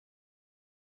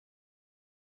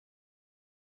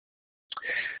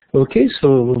Okay,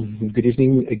 so good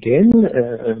evening again.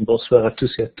 Bonsoir à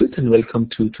tous et à toutes, and welcome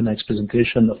to tonight's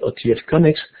presentation of OTF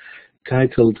Connects,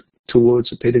 titled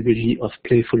Towards the Pedagogy of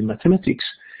Playful Mathematics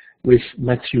with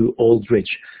Matthew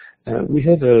Aldridge. We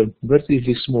have a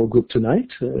relatively small group tonight,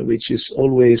 which is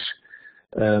always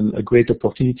a great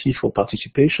opportunity for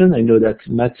participation. I know that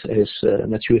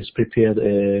Matthew has prepared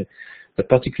a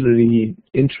particularly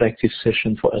interactive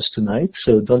session for us tonight,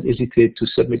 so don't hesitate to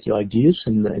submit your ideas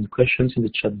and questions in the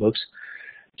chat box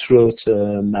throughout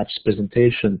Matt's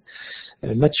presentation.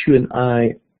 Matthew and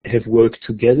I have worked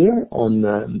together on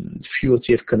a few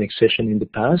OTF Connect sessions in the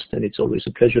past, and it's always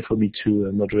a pleasure for me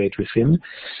to moderate with him.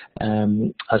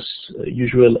 As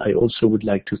usual, I also would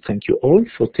like to thank you all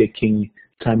for taking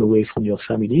time away from your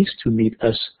families to meet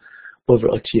us over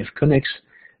OTF Connects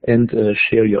and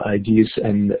share your ideas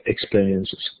and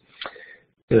experiences.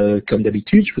 Comme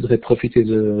d'habitude, je voudrais profiter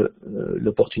de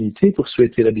l'opportunité pour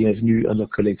souhaiter la bienvenue à nos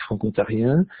collègues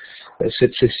franco-ontariens.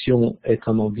 Cette session est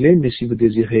en anglais, mais si vous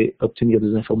désirez obtenir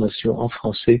des informations en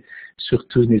français,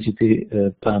 surtout n'hésitez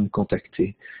pas à me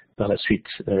contacter par la suite.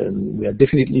 We are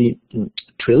definitely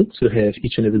thrilled to have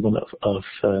each and every one of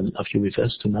you with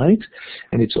us tonight,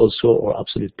 and it's also our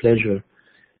absolute pleasure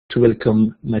to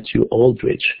welcome Matthew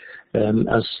Aldridge.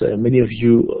 As many of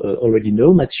you already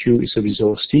know, Matthew is a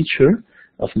resource teacher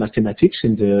of mathematics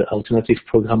in the alternative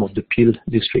program of the Peel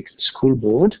District School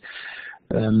Board.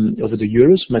 Over the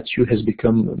years, Matthew has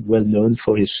become well known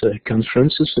for his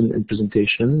conferences and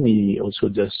presentation. He also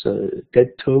does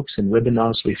TED Talks and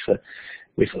webinars with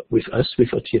us, with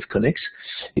OTF Connects.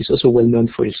 He's also well known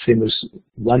for his famous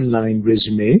one-line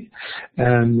resume.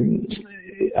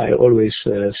 I always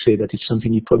say that it's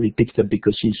something he probably picked up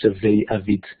because he's a very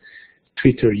avid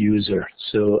Twitter user.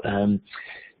 So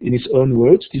in his own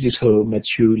words, this is how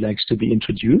Matthew likes to be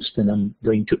introduced, and I'm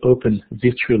going to open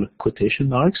virtual quotation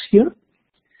marks here.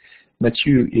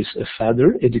 Matthew is a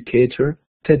father, educator,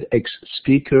 TEDx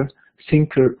speaker,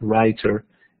 thinker, writer,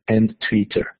 and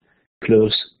tweeter.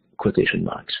 Close quotation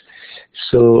marks.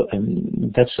 So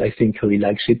that's, I think, how he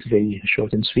likes it, very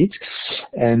short and sweet.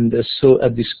 And so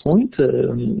at this point,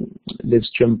 let's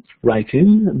jump right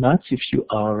in. Matt, if you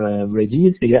are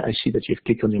ready. Yeah, I see that you've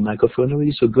clicked on your microphone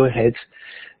already, so go ahead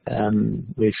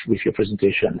with your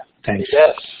presentation. Thanks.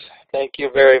 Yes, thank you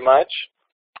very much.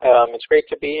 It's great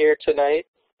to be here tonight.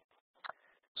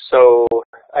 So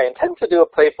I intend to do a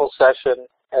playful session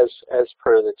as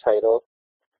per the title.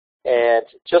 And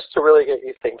just to really get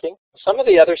you thinking, some of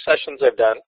the other sessions I've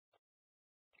done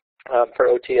for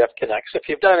OTF Connects, if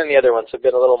you've done any other ones, have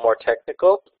been a little more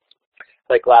technical.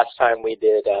 Like last time we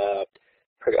did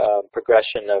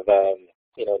progression of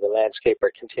the landscape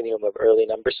or continuum of early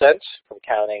number sense, from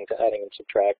counting to adding and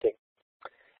subtracting.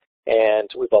 And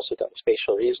we've also done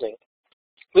spatial reasoning.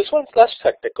 This one's less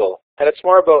technical, and it's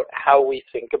more about how we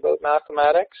think about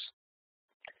mathematics.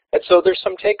 And so there's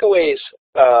some takeaways.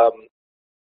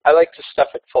 I like to stuff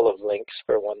it full of links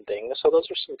for one thing, so those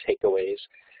are some takeaways.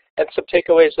 And some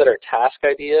takeaways that are task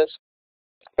ideas,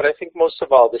 but I think most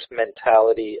of all this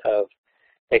mentality of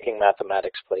making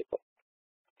mathematics playful.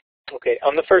 Okay,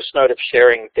 on the first note of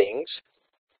sharing things,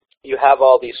 you have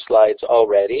all these slides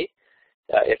already.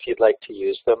 If you'd like to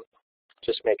use them,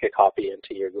 just make a copy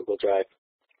into your Google Drive.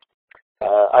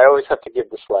 I always have to give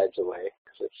the slides away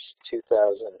because it's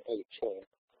 2018.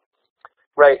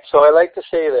 Right, so I like to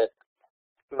say that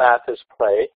math is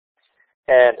play,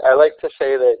 and I like to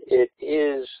say that it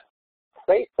is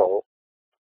playful,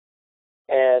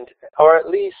 or at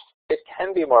least it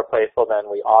can be more playful than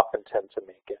we often tend to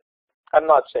make it. I'm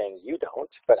not saying you don't,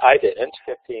 but I didn't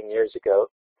 15 years ago,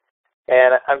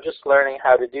 and I'm just learning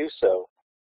how to do so,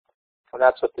 and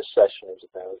that's what this session is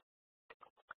about.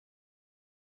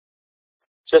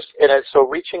 So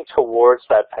reaching towards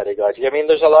that pedagogy. I mean,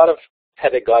 there's a lot of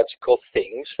pedagogical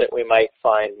things that we might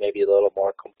find maybe a little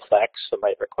more complex, that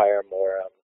might require more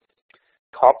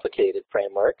complicated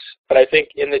frameworks. But I think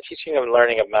in the teaching and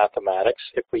learning of mathematics,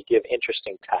 if we give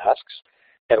interesting tasks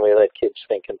and we let kids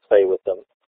think and play with them,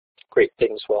 great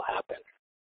things will happen.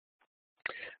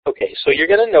 Okay, so you're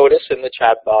going to notice in the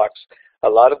chat box a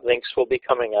lot of links will be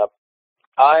coming up.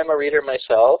 I'm a reader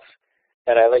myself,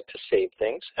 and I like to save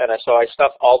things, and so I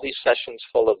stuff all these sessions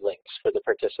full of links for the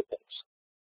participants.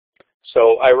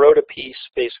 So I wrote a piece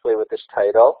basically with this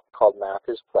title called Math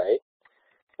is Play,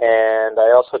 and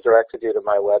I also directed you to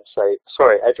my website.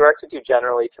 Sorry, I directed you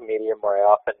generally to Medium, where I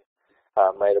often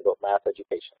write about math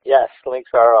education. Yes,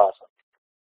 links are awesome.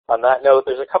 On that note,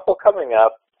 there's a couple coming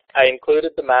up. I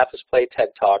included the Math is Play TED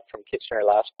Talk from Kitchener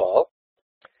last fall,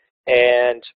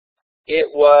 and it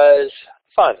was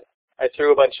fun. I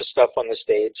threw a bunch of stuff on the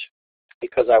stage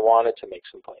because I wanted to make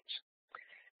some points.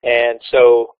 And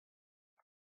so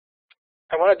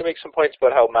I wanted to make some points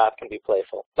about how math can be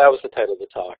playful. That was the title of the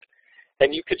talk.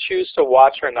 And you could choose to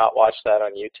watch or not watch that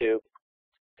on YouTube.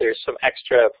 There's some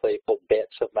extra playful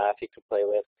bits of math you can play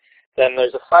with. Then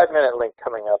there's a 5-minute link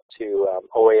coming up to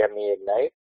OAME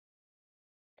Ignite.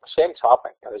 Same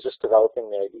topic. I was just developing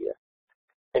the idea.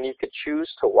 And you could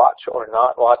choose to watch or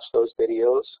not watch those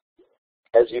videos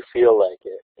as you feel like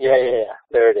it. Yeah,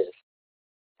 there it is.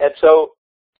 And so,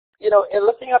 you know, in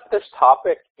looking up this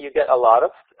topic, you get a lot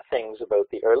of things about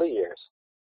the early years.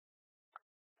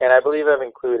 And I believe I've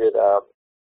included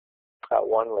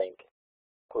one link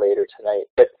later tonight.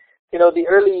 But, you know, the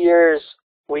early years,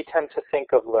 we tend to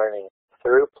think of learning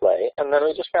through play, and then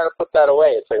we just kind of put that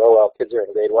away. It's like, oh, well, kids are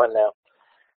in grade 1 now.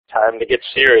 Time to get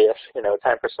serious, you know,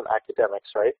 time for some academics,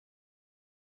 right?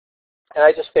 And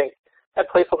I just think that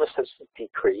playfulness has to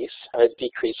decrease. And it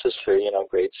decreases through, you know,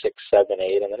 grade 6, 7,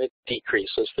 8, and then it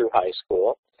decreases through high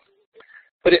school.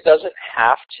 But it doesn't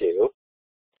have to.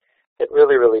 It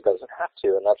really, really doesn't have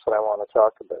to, and that's what I want to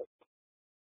talk about.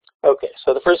 Okay,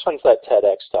 so the first one's that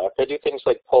TEDx talk. I do things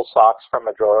like pull socks from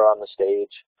a drawer on the stage,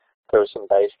 throw some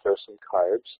dice, throw some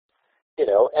cards, you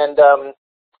know. And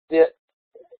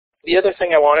the other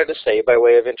thing I wanted to say by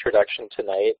way of introduction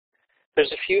tonight,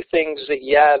 there's a few things that,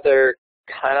 yeah, they're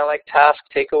kind of like task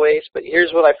takeaways, but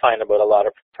here's what I find about a lot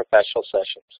of professional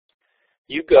sessions.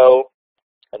 You go,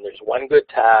 and there's one good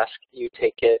task, you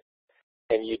take it,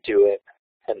 and you do it,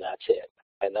 and that's it.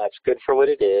 And that's good for what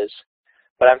it is.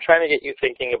 But I'm trying to get you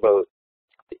thinking about,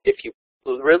 if you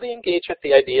really engage with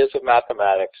the ideas of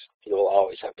mathematics, you will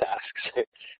always have tasks.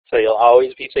 So you'll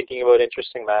always be thinking about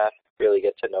interesting math, really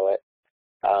get to know it.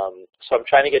 So I'm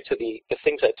trying to get to the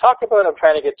things I talk about, I'm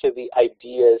trying to get to the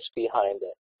ideas behind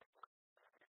it.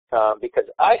 Because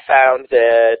I found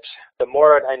that the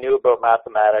more I knew about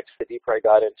mathematics, the deeper I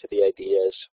got into the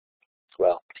ideas,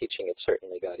 well, teaching it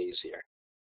certainly got easier.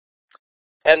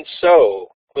 And so,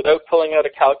 without pulling out a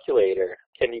calculator,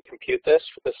 can you compute this?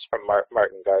 This is from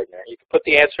Martin Gardner. You can put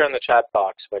the answer in the chat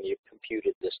box when you've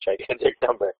computed this gigantic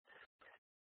number.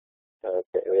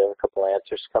 Okay, we have a couple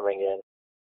answers coming in.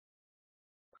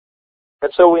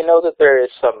 And so we know that there is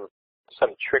some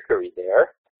trickery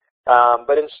there.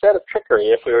 But instead of trickery,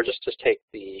 if we were just to take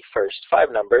the first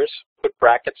 5 numbers, put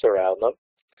brackets around them,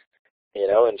 you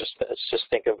know, and let's just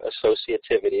think of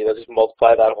associativity. Let's just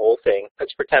multiply that whole thing.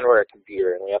 Let's pretend we're a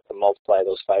computer and we have to multiply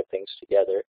those 5 things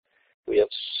together. We have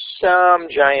some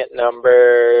giant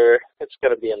number. It's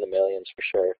going to be in the millions for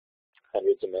sure.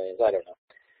 Hundreds of millions, I don't know.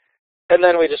 And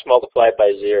then we just multiply it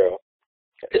by 0.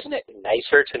 Isn't it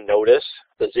nicer to notice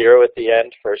the 0 at the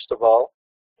end, first of all?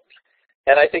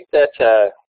 And I think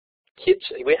that kids,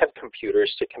 we have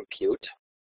computers to compute,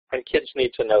 and kids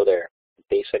need to know their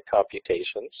basic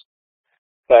computations.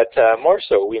 But more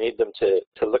so, we need them to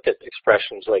look at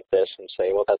expressions like this and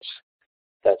say, well, that's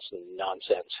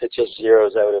nonsense. It just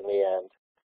zeroes out in the end.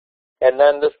 And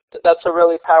then that's a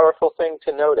really powerful thing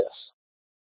to notice.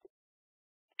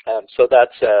 So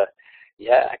that's,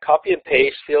 yeah, copy and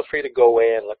paste. Feel free to go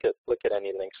away and look at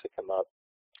any links that come up.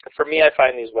 For me, I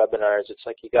find these webinars, it's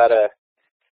like you got to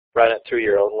run it through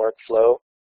your own workflow.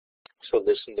 So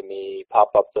listen to me,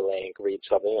 pop up the link, read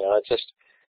something. You know, it's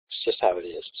just how it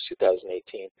is. It's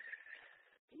 2018.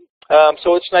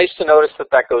 So it's nice to notice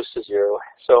that goes to 0.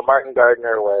 So Martin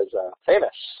Gardner was famous.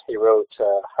 He wrote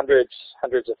hundreds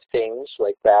of things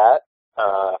like that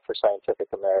for Scientific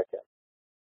American.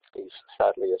 He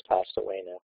sadly has passed away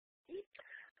now.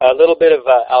 A little bit of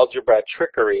algebra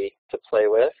trickery to play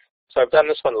with. So I've done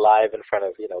this one live in front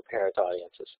of, you know, parent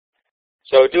audiences.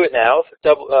 So do it now.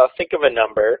 Think of a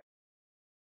number.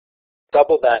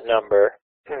 Double that number.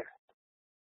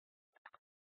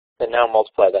 And now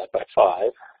multiply that by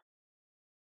 5.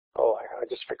 Oh, I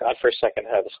just forgot for a second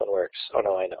how this one works. Oh,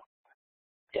 no, I know.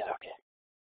 Yeah, okay.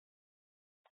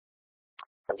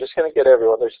 I'm just going to get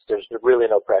everyone, there's really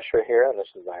no pressure here in this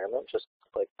environment. Just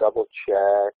like double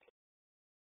check.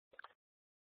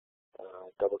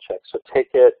 Double check. So take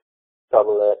it,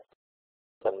 double it,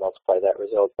 then multiply that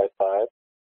result by 5.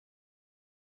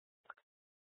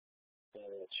 And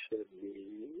it should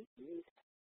be...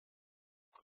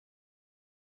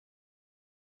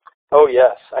 Oh,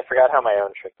 yes. I forgot how my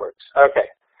own trick works. Okay.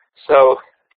 So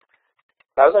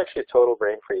that was actually a total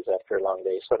brain freeze after a long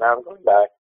day. So now I'm going back.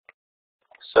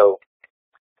 So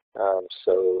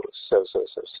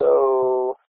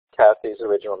Kathy's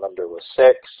original number was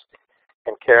 6,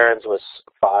 and Karen's was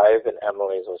 5, and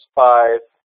Emily's was 5,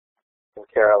 and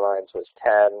Caroline's was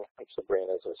 10, and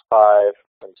Sabrina's was 5,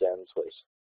 and Jen's was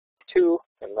 2,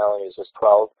 and Melanie's was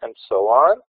 12, and so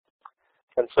on.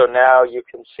 And so now you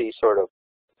can see sort of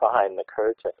behind the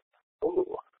curtain.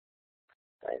 Ooh,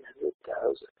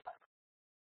 900,000.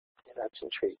 Yeah, that's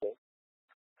intriguing.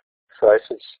 So I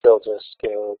should still just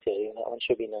go, okay, that one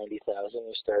should be 90,000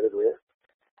 you started with.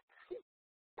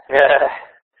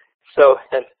 So,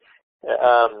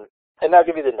 and I'll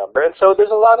give you the number. And so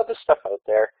there's a lot of this stuff out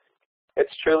there.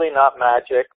 It's truly not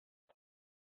magic.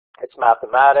 It's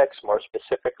mathematics. More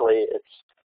specifically, it's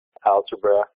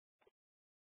algebra.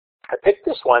 I picked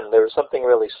this one. There was something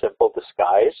really simple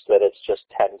disguised, that it's just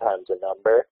 10 times a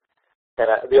number. And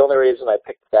the only reason I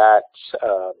picked that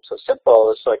so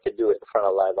simple is so I could do it in front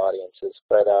of live audiences.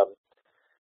 But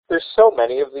there's so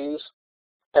many of these.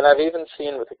 And I've even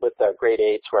seen with grade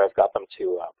 8s where I've got them to,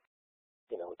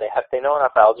 you know, they know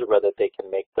enough algebra that they can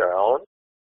make their own.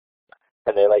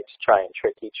 And they like to try and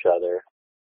trick each other,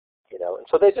 you know. And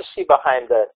so they just see behind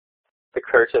the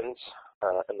curtains,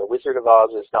 and the Wizard of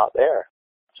Oz is not there,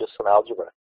 just some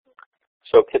algebra.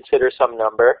 So consider some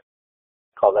number,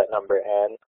 call that number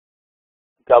n.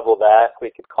 Double that,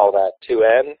 we could call that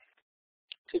 2n,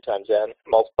 2 times n.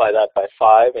 Multiply that by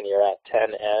 5, and you're at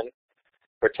 10n,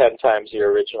 or 10 times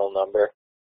your original number.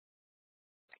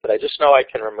 But I just know I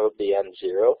can remove the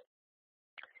n0.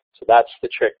 So that's the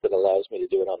trick that allows me to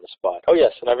do it on the spot. Oh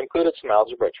yes, and I've included some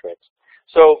algebra tricks.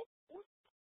 So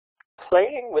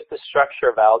playing with the structure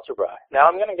of algebra. Now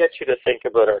I'm going to get you to think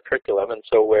about our curriculum. And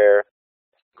so where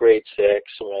grade 6,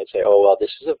 we might say, oh, well,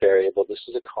 this is a variable, this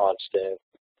is a constant.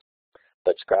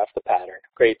 Let's graph the pattern.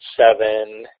 Grade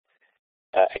 7,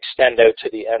 extend out to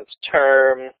the nth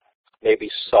term, maybe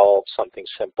solve something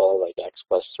simple like x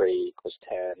plus 3 equals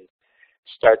 10.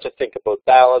 Start to think about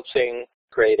balancing.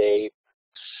 Grade 8,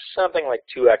 something like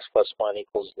 2x plus 1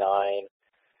 equals 9,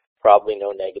 probably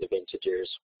no negative integers.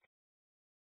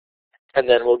 And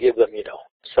then we'll give them, you know,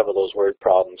 some of those word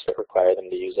problems that require them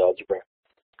to use algebra,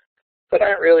 but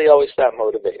aren't really always that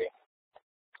motivating.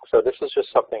 So this is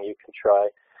just something you can try.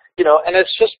 You know, and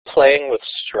it's just playing with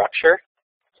structure.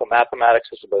 So mathematics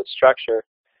is about structure,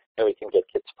 and we can get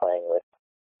kids playing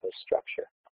with structure.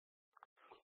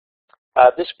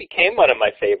 This became one of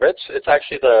my favorites. It's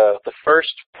actually the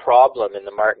first problem in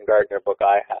the Martin Gardner book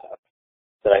I have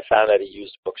that I found at a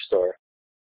used bookstore.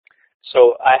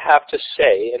 So I have to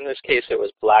say, in this case, it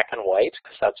was black and white,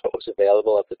 because that's what was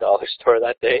available at the dollar store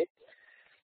that day.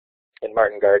 In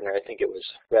Martin Gardner, I think it was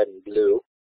red and blue.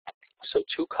 So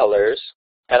 2 colors.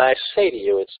 And I say to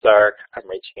you, it's dark. I'm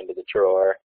reaching into the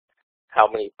drawer. How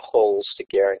many pulls to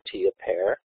guarantee a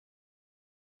pair?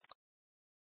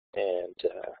 And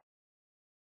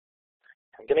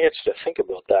I'm going to get you to think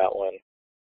about that one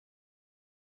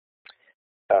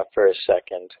for a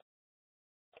second.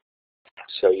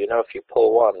 So you know, if you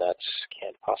pull one, that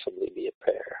can't possibly be a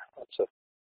pair.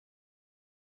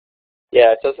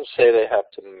 Yeah, it doesn't say they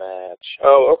have to match.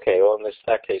 Oh, okay. Well, in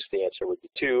that case, the answer would be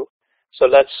 2. So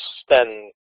let's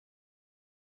then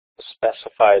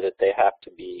specify that they have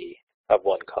to be of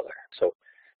one color. So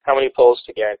how many pulls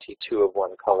to guarantee 2 of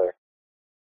one color?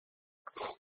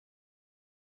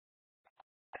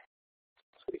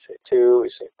 So we say 2, we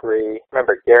say 3.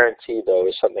 Remember, guarantee, though,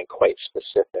 is something quite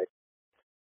specific.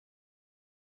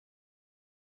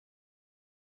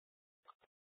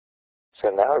 So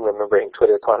now I'm remembering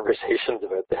Twitter conversations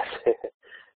about this.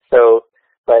 So,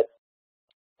 but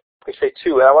we say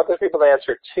 2, and I want those people to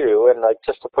answer 2, and like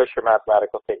just to push your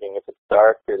mathematical thinking, if it's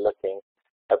dark, you're looking.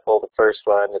 I pull the first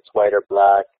one, it's white or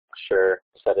black, sure,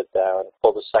 set it down.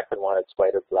 Pull the second one, it's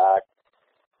white or black.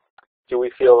 Do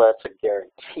we feel that's a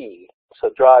guarantee? So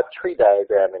draw a tree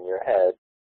diagram in your head.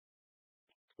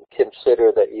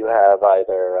 Consider that you have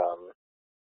either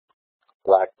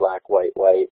black, black, white,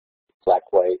 white, black,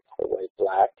 white, or white,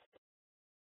 black.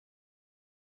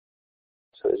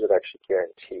 So is it actually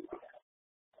guaranteed?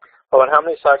 Oh, and how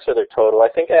many socks are there total? I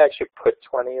think I actually put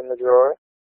 20 in the drawer.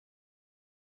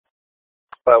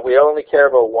 But we only care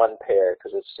about 1 pair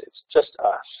because it's just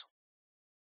us.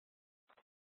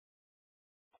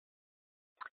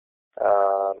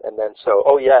 And then so,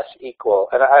 oh yes, equal.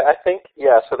 And I think,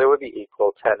 yeah, so there would be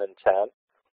equal 10 and 10,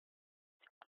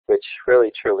 which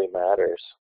really truly matters.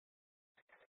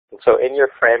 And so in your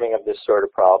framing of this sort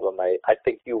of problem, I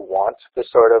think you want the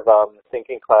sort of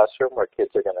thinking classroom where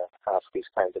kids are going to ask these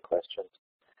kinds of questions.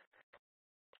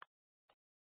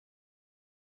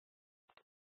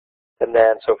 And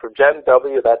then, so for Gen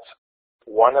W, that's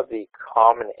one of the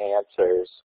common answers,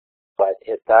 but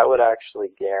that would actually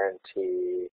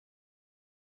guarantee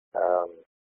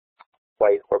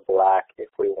white or black if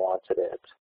we wanted it.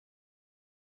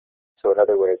 So in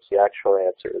other words, the actual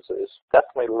answer is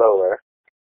definitely lower,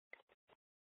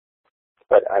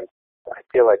 but I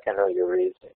feel like I know your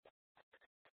reasoning.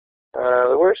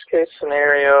 The worst case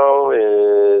scenario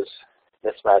is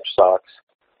mismatched socks.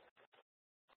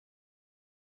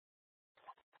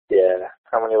 Yeah,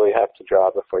 how many will you have to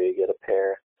draw before you get a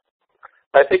pair?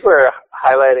 I think we're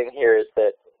highlighting here is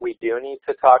that we do need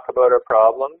to talk about our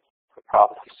problems.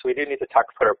 We do need to talk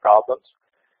about our problems.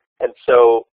 And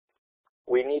so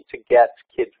we need to get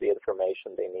kids the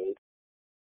information they need.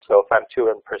 So if I'm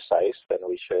too imprecise, then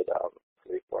we should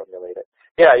reformulate it.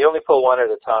 Yeah, you only pull one at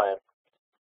a time.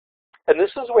 And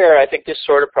this is where I think this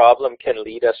sort of problem can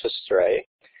lead us astray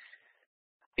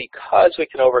because we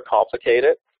can overcomplicate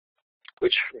it,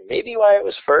 which may be why it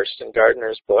was first in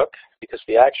Gardner's book, because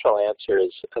the actual answer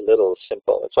is a little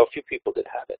simple. And so a few people did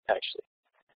have it, actually.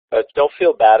 But don't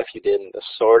feel bad if you didn't. The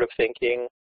sort of thinking,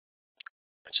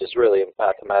 which is really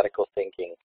mathematical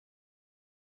thinking,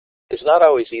 is not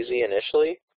always easy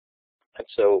initially. And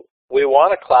so we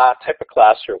want a type of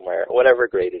classroom where, whatever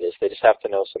grade it is, they just have to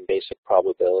know some basic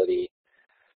probability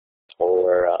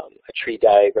or a tree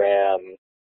diagram,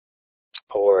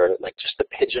 or like just the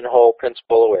pigeonhole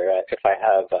principle, where if I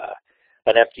have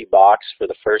an empty box for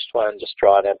the first one, just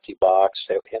draw an empty box.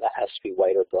 Say, okay, that has to be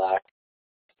white or black.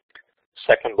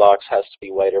 Second box has to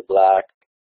be white or black.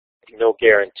 No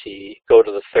guarantee. Go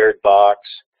to the third box.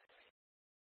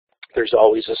 There's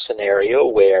always a scenario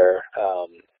where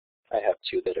I have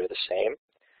two that are the same.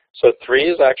 So 3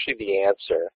 is actually the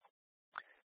answer.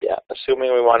 Yeah,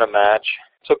 assuming we want to match.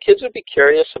 So kids would be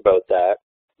curious about that.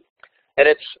 And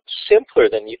it's simpler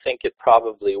than you think it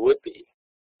probably would be.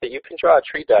 That you can draw a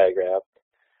tree diagram.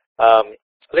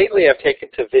 Lately I've taken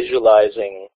to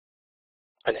visualizing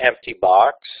an empty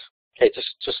box. Okay,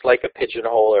 just like a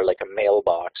pigeonhole or like a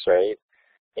mailbox, right?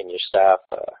 In your staff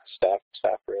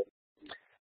room.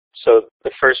 So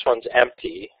the first one's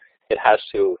empty. I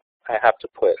have to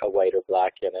put a white or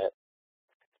black in it.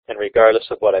 And regardless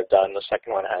of what I've done, the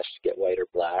second one has to get white or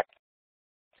black.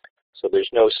 So there's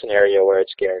no scenario where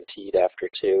it's guaranteed after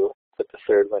 2, but the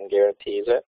third one guarantees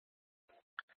it.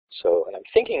 So, and I'm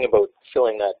thinking about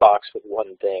filling that box with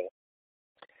one thing.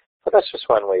 But that's just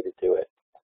one way to do it.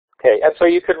 Okay, and so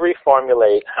you could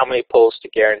reformulate how many pulls to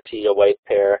guarantee a white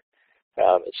pair.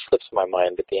 It slips my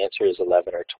mind, but the answer is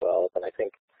 11 or 12. And I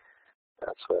think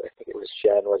that's what it was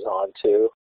Jen was on to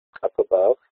up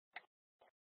above.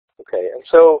 Okay, and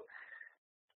so,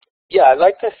 yeah, I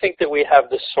like to think that we have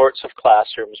the sorts of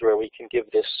classrooms where we can give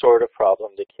this sort of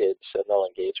problem to kids and they'll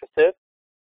engage with it.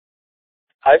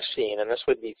 I've seen, and this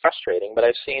would be frustrating, but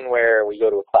I've seen where we go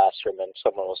to a classroom and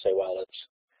someone will say, well,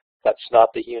 that's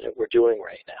not the unit we're doing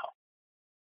right now.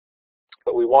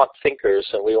 But we want thinkers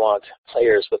and we want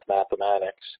players with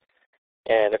mathematics.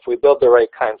 And if we build the right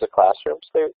kinds of classrooms,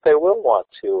 they will want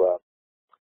to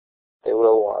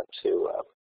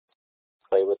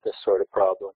play with this sort of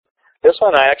problem. This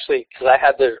one I actually, because I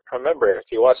had the, remember, if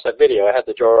you watch that video, I had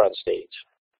the drawer on stage.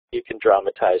 You can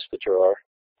dramatize the drawer.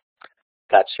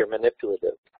 That's your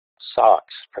manipulative.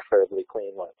 Socks, preferably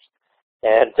clean ones.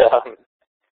 And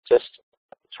just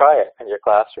try it in your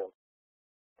classroom.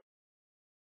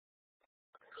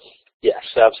 Yes,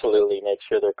 absolutely. Make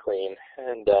sure they're clean.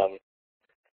 And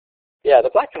yeah,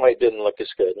 the black and white didn't look as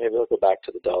good. Maybe we'll go back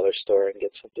to the dollar store and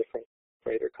get some different,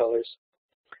 brighter colors.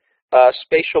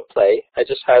 Spatial play. I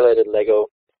just highlighted Lego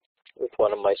with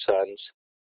one of my sons.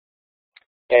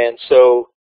 And so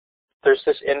there's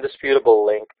this indisputable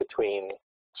link between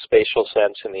spatial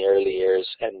sense in the early years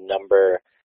and number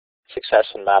success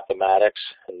in mathematics,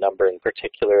 and number in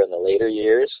particular in the later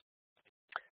years.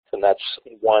 And that's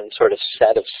one sort of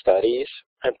set of studies.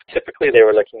 And typically they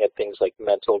were looking at things like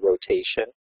mental rotation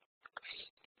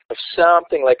of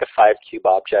something like a 5-cube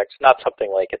object, not something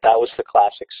like it. That was the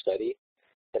classic study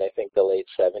in I think the late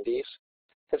 70s.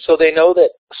 And so they know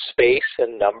that space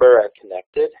and number are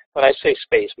connected. When I say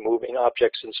space, moving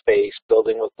objects in space,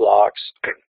 building with blocks,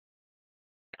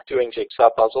 doing jigsaw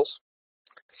puzzles,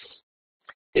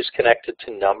 is connected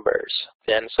to numbers.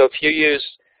 And so if you use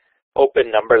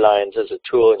open number lines as a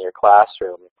tool in your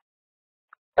classroom,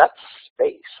 that's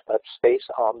space. That's space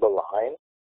on the line.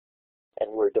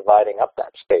 And we're dividing up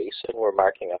that space and we're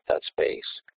marking up that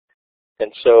space.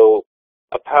 And so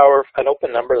an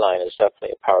open number line is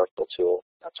definitely a powerful tool.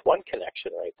 That's one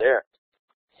connection right there.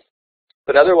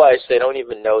 But otherwise, they don't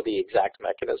even know the exact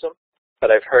mechanism.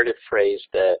 But I've heard it phrased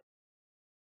that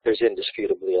there's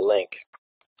indisputably a link.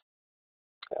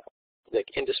 Like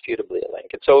indisputably a link.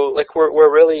 And so like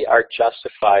we're really are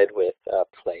justified with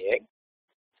playing.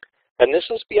 And this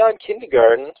is beyond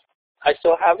kindergarten. I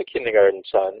still have a kindergarten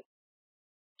son.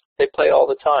 They play all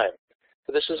the time.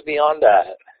 So this is beyond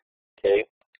that. Okay.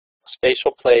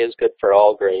 Spatial play is good for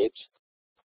all grades.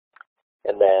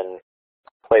 And then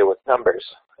play with numbers,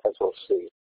 as we'll see.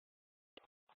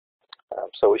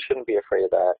 So we shouldn't be afraid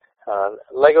of that.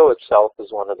 Lego itself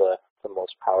is one of the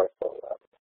most powerful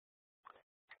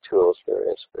tools there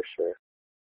is for sure.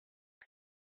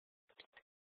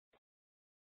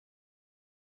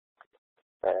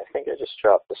 I think I just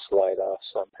dropped the slide off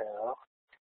somehow.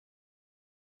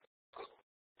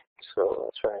 So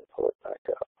I'll try and pull it back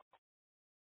up.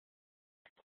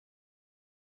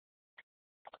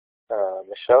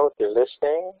 Michelle, if you're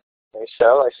listening,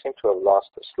 Michelle, I seem to have lost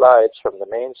the slides from the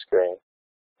main screen.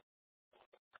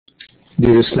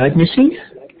 There's a slide missing?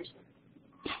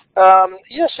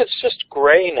 Yes, it's just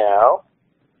gray now.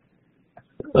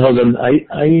 Hold on,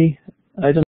 I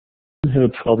don't have a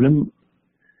problem.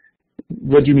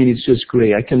 What do you mean it's just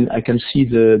gray? I can see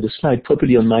the slide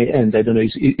properly on my end. I don't know,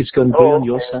 it's gone gray on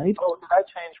your side? Oh, did I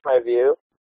change my view?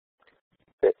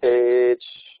 Page.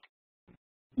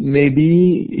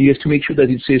 Maybe you have to make sure that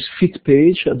it says fit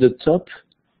page at the top.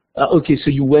 Okay, so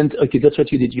you went, okay, that's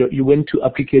what you did. You went to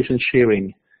application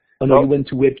sharing. Oh no, you went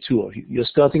to web tour. You're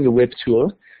starting a web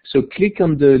tour. So click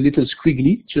on the little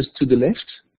squiggly just to the left.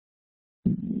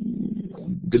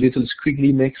 The little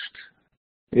squiggly next.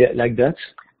 Yeah, like that.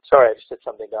 Sorry, I just did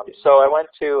something dumb. So I went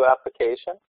to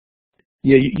application.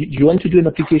 Yeah, you want to do an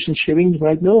application sharing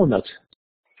right now or not?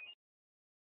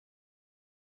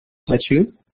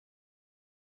 Matthew?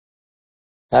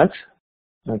 Matt?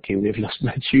 Okay, we have lost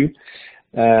Matthew.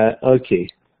 Okay,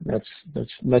 that's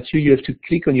Matthew. You have to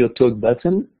click on your talk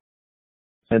button.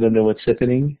 I don't know what's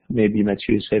happening. Maybe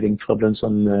Matthew is having problems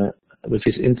on with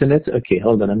his internet. Okay,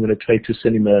 hold on. I'm going to try to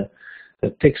send him a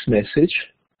text message.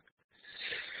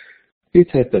 It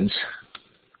happens.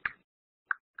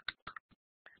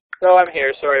 No, I'm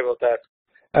here. Sorry about that.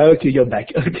 Okay, you're back.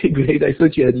 Okay, great. I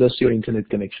thought you had lost your internet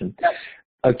connection. Yep.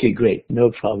 Okay, great. No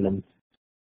problem.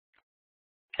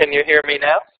 Can you hear me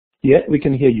now? Yeah, we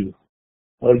can hear you.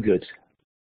 All good.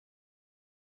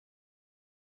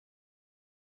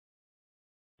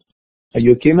 Are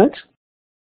you okay, Matt?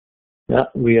 Yeah,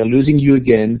 we are losing you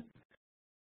again.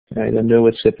 I don't know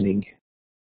what's happening.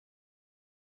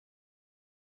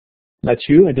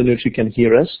 Matthew, I don't know if you can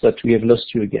hear us, but we have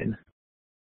lost you again.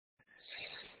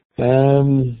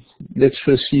 Let's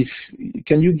first see if,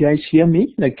 can you guys hear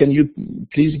me? Like, can you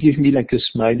please give me like a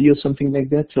smiley or something like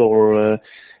that, or a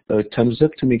thumbs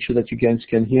up to make sure that you guys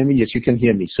can hear me? Yes, you can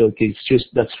hear me. So, okay, it's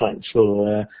just, that's fine.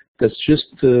 So, that's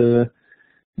just,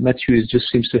 Matthew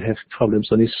just seems to have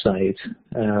problems on his side.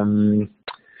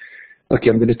 Okay,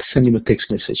 I'm going to send him a text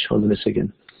message. Hold on a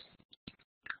second.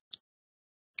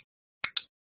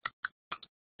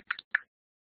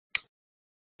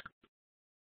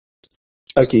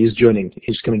 Okay, he's joining.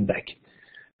 He's coming back.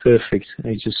 Perfect.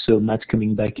 I just saw Matt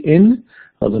coming back in.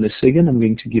 Hold on a second. I'm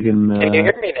going to give him... Can you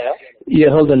hear me now? Yeah,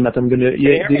 hold on, Matt. I'm going to... Can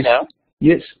you hear me now?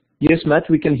 Yes. Yes, Matt,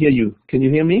 we can hear you. Can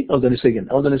you hear me? Hold on a second.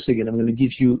 Hold on a second. I'm going to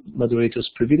give you moderator's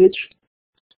privilege.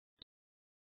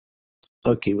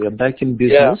 Okay, we are back in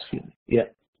business. Yeah.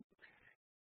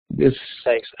 This.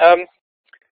 Thanks. And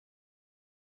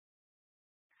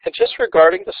just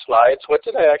regarding the slides, what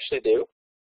did I actually do?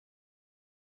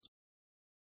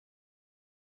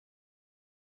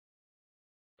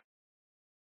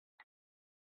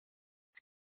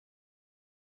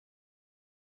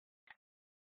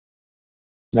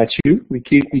 Matthew, we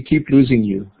keep losing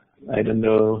you. I don't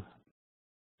know.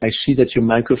 I see that your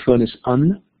microphone is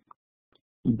on,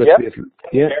 but yep. we have, Can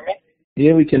you hear me?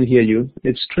 Yeah, we can hear you.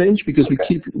 It's strange because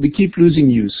we keep losing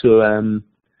you. So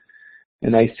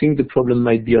and I think the problem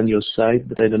might be on your side,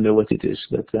 but I don't know what it is.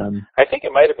 But I think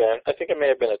it might have been. I think it may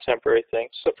have been a temporary thing.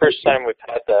 It's the first time we've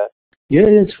had that. Yeah,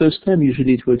 it's first time.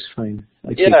 Usually it works fine.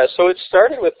 Yeah. So it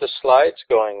started with the slides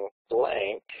going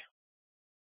blank.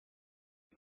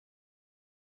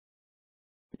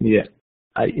 Yeah.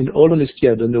 In all honesty,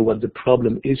 I don't know what the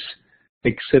problem is,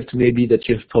 except maybe that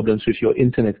you have problems with your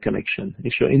internet connection.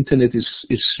 If your internet is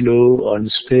slow or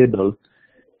unstable,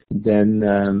 then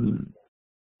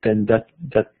that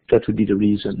would be the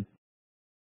reason.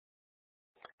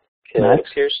 Okay, Matt? it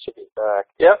appears to be back.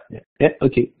 Yep. Yeah.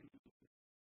 Okay.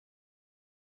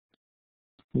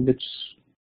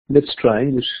 Let's try.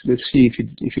 Let's see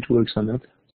if it works or not.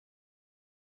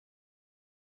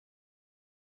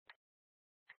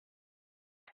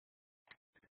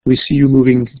 We see you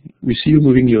moving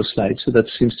your slides, so that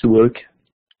seems to work.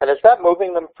 And is that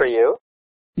moving them for you?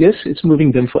 Yes, it's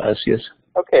moving them for us, yes.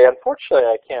 Okay, unfortunately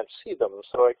I can't see them,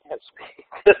 so I can't speak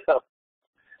to them.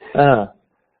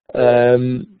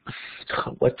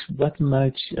 What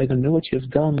might, I don't know what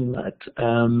you've done, Matt.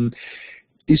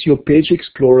 Is your Page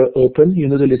Explorer open? You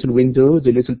know the little window,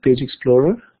 the little Page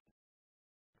Explorer?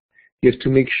 You have to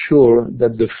make sure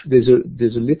that there's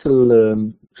a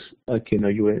little, okay, no,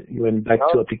 you went back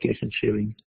to application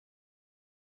sharing.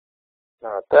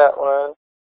 Not that one.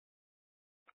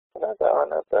 Not that one,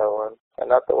 not that one, and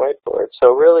not the whiteboard.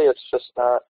 So really it's just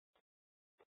not.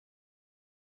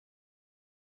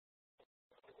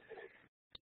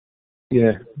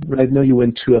 Yeah, right now you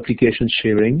went to application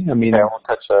sharing. I mean, Okay, I won't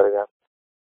touch that again.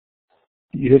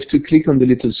 you have to click on the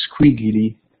little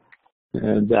squiggly,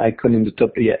 the icon in the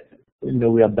top. Yeah, now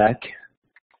we are back.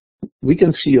 We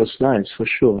can see your slides for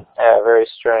sure. Yeah, very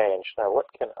strange. Now what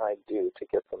can I do to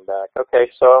get them back? Okay,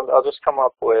 so I'll just come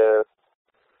up with,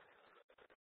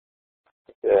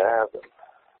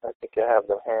 I think I have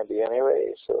them handy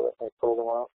anyway, so let me pull them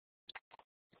out.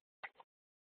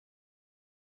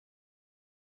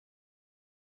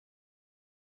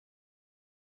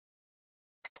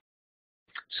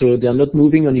 So they're not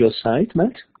moving on your site,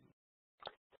 Matt?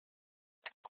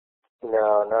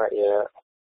 No, not yet.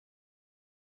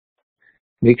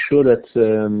 Make sure that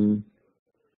the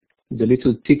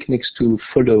little tick next to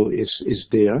follow is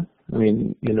there. I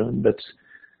mean, you know,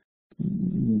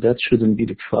 that shouldn't be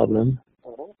the problem.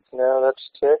 No, that's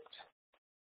ticked.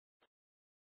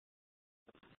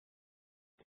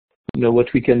 Now, what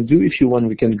we can do, if you want,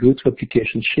 we can go to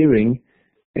application sharing,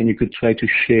 and you could try to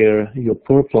share your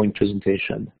PowerPoint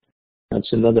presentation.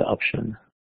 That's another option,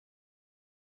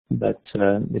 but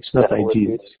it's not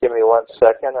ideal. Just give me 1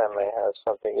 second. I may have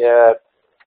something. Yeah,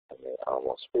 I may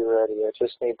almost be ready. I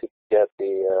just need to get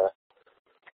the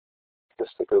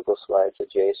Google Slides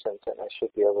adjacent, and I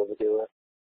should be able to do it.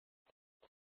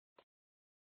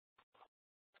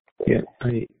 Yeah,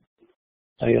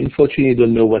 I unfortunately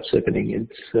don't know what's happening.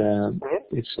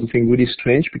 It's something really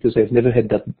strange because I've never had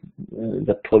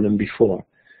that problem before.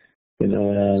 You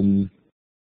know.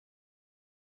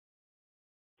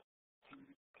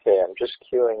 Okay, I'm just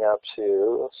queuing up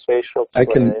to spatial play.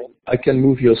 I can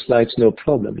move your slides no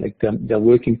problem. Like they're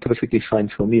working perfectly fine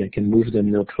for me. I can move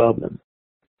them no problem.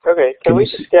 Okay, can we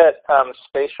just get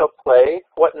spatial play?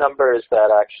 What number is that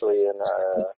actually in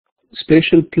our?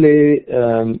 Spatial play.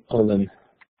 Hold on.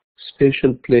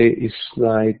 Spatial play is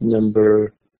slide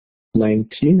number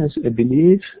 19, I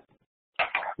believe.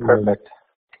 Perfect.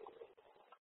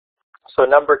 So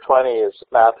number 20 is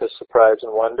math is surprise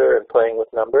and wonder and playing with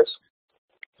numbers.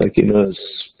 Like, you know,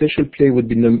 spatial play would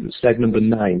be slide number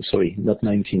 9. Sorry, not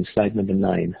 19. Slide number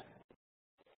 9.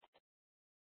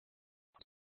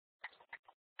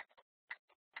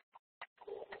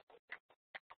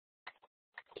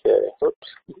 Okay. Oops.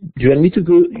 Do you want me to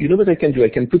go? You know what I can do? I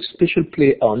can put spatial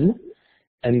play on,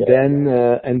 and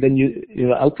then you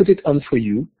know, I'll put it on for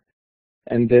you,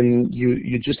 and then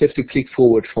you just have to click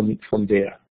forward from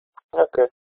there. Okay.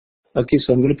 Okay,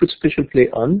 so I'm going to put spatial play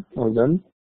on. Hold on.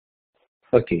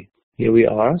 Okay, here we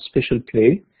are, spatial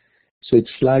play. So it's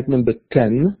slide number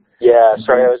 10. Yeah,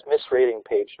 sorry, I was misreading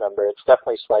page number. It's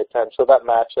definitely slide 10, so that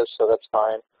matches, so that's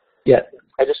fine. Yeah.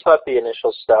 I just thought the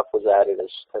initial stuff was added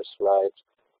as slides.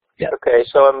 Yeah. Okay,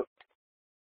 so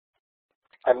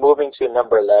I'm moving to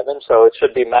number 11, so it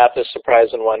should be math is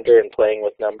surprise and wonder and playing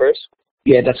with numbers.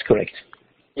 Yeah, that's correct.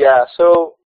 Yeah,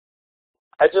 so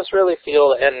I just really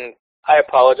feel, and I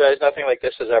apologize, nothing like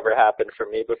this has ever happened for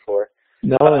me before.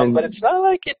 No, but it's not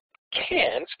like it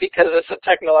can't, because it's a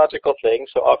technological thing,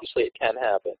 so obviously it can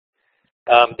happen.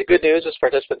 The good news is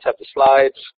participants have the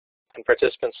slides, and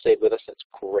participants stayed with us. That's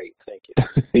great. Thank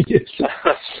you. Yes.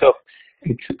 So,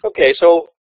 okay, so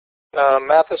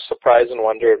math is surprise and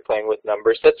wonder and playing with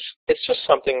numbers. It's just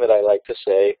something that I like to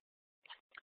say.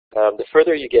 The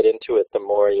further you get into it, the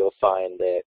more you'll find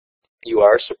that you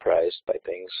are surprised by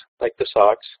things like the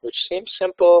socks, which seems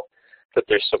simple, but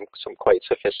there's some quite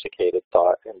sophisticated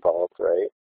thought involved, right?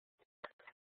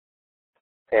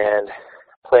 And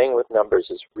playing with numbers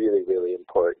is really, really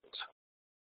important.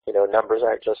 You know, numbers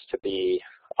aren't just to be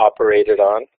operated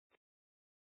on.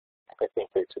 I think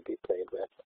they're to be played with.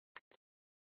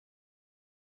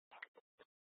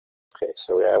 Okay,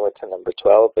 so I went to number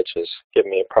 12, which is give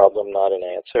me a problem, not an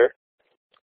answer.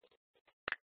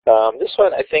 This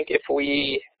one, I think if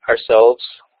we ourselves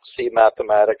see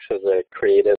mathematics as a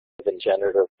creative and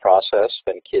generative process,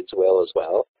 then kids will as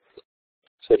well.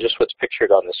 So just what's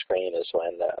pictured on the screen is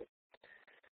when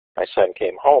my son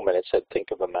came home and it said, think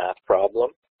of a math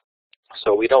problem.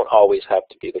 So we don't always have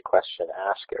to be the question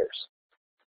askers.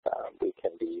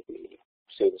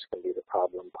 Students can be the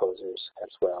problem posers as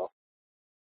well.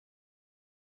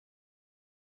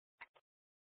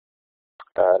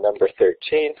 Number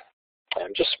 13,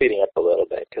 I'm just speeding up a little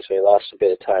bit because we lost a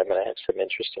bit of time and I have some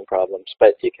interesting problems,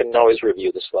 but you can always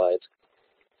review the slides.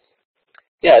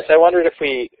 Yes, I wondered if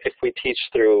we teach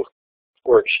through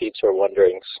worksheets or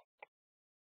wonderings.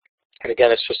 And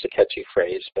again, it's just a catchy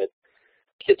phrase, but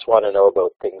kids want to know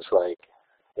about things like,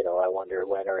 you know, I wonder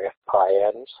when or if pi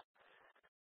ends,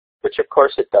 which of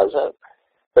course it doesn't.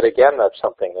 But again, that's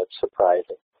something that's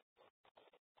surprising.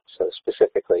 So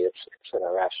specifically, it's an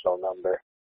irrational number.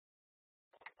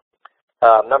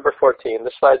 Number 14,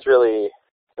 this slide's really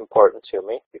important to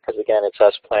me because, again, it's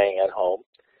us playing at home.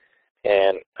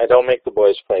 And I don't make the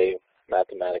boys play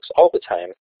mathematics all the time,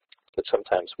 but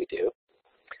sometimes we do.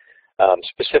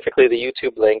 Specifically, the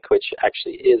YouTube link, which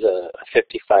actually is a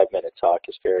 55-minute talk,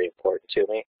 is very important to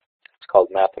me. It's called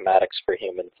Mathematics for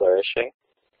Human Flourishing.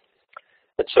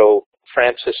 And so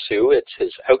Francis Su, it's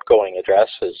his outgoing address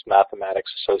as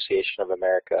Mathematics Association of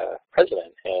America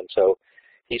president. And so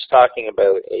he's talking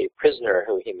about a prisoner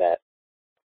who he met,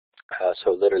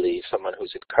 so literally someone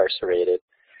who's incarcerated,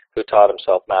 who taught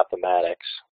himself mathematics.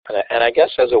 And I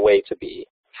guess as a way to be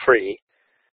free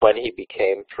when he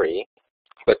became free.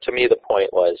 But to me, the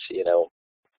point was,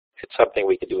 it's something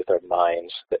we can do with our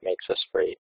minds that makes us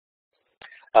free.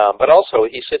 But also,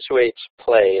 he situates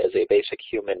play as a basic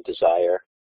human desire,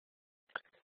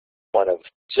 one of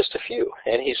just a few.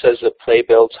 And he says that play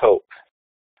builds hope.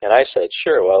 And I said,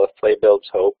 sure, well, if play builds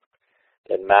hope,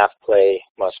 then math play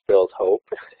must build hope.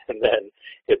 And then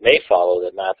it may follow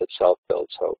that math itself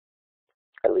builds hope.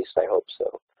 At least I hope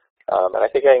so. And I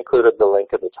think I included the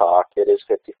link of the talk. It is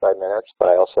 55 minutes, but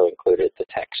I also included the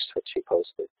text, which he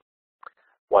posted.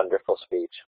 Wonderful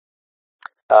speech.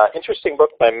 Interesting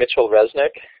book by Mitchell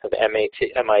Resnick of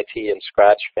MIT and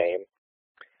Scratch fame.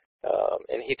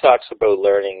 And he talks about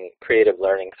creative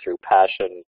learning through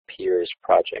passion, peers,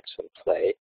 projects, and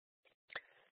play.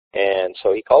 And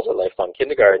so he calls it lifelong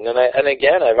kindergarten. And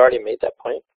again, I've already made that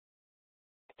point.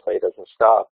 Play doesn't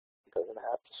stop. It doesn't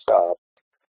have to stop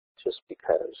just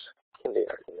because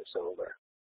kindergarten is over.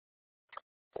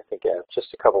 I think I have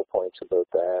just a couple points about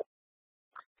that.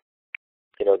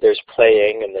 There's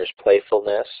playing and there's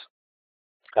playfulness.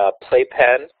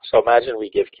 Playpen. So imagine we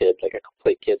give kids a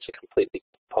completely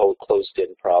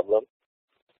closed-in problem.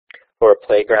 Or a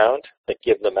playground that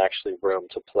give them actually room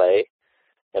to play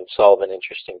and solve an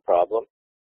interesting problem.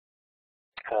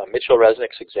 Mitchell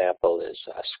Resnick's example is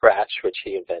Scratch, which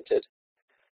he invented.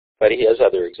 But he has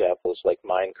other examples like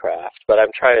Minecraft. But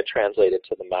I'm trying to translate it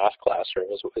to the math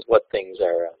classroom is what things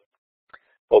are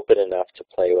open enough to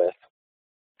play with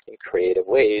in creative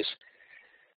ways.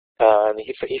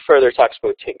 He further talks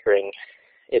about tinkering,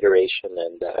 iteration,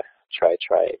 and try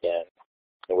again.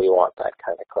 And we want that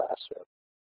kind of classroom.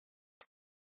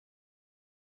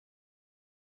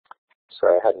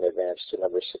 Sorry, I hadn't advanced to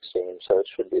number 16, so it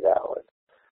should be that one.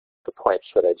 The points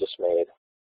that I just made.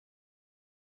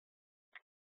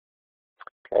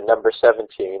 And number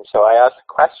 17, so I asked the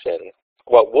question,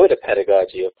 what would a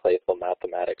pedagogy of playful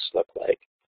mathematics look like?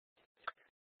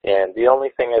 And the only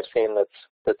thing I've seen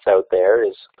that's out there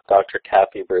is Dr.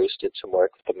 Kathy Bruce did some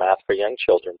work with the Math for Young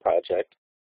Children project.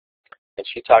 And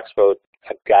she talks about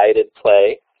a guided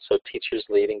play, so teachers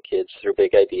leading kids through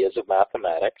big ideas of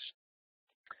mathematics.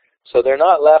 So they're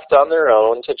not left on their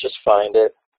own to just find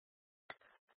it,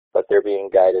 but they're being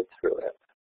guided through it.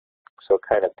 So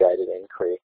kind of guided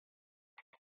inquiry.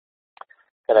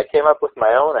 And I came up with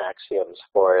my own axioms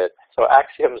for it. So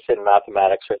axioms in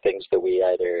mathematics are things that we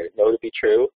either know to be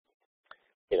true,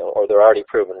 or they're already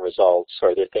proven results,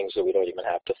 or they're things that we don't even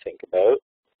have to think about.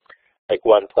 Like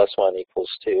 1 + 1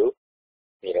 = 2.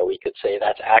 We could say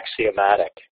that's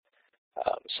axiomatic.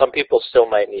 Some people still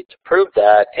might need to prove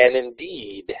that, and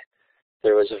indeed,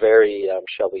 there was a very,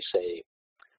 shall we say,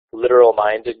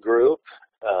 literal-minded group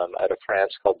out of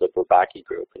France called the Bourbaki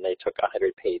group, and they took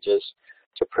 100 pages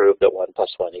to prove that 1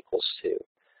 + 1 = 2.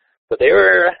 But they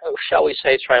were, shall we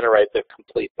say, trying to write the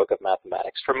complete book of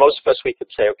mathematics. For most of us, we could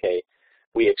say, okay,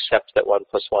 we accept that 1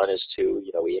 + 1 = 2.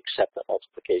 We accept that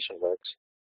multiplication works.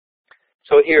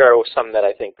 So here are some that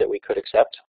I think that we could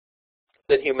accept.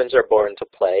 That humans are born to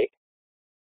play.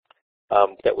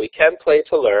 That we can play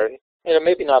to learn.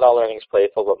 Maybe not all learning is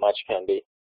playful, but much can be.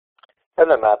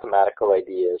 And that mathematical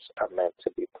ideas are meant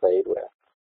to be played with.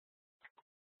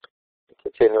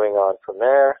 Continuing on from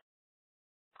there,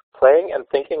 playing and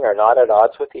thinking are not at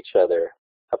odds with each other.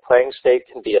 A playing state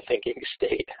can be a thinking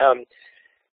state.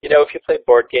 If you play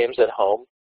board games at home,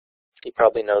 you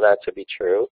probably know that to be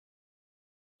true.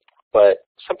 But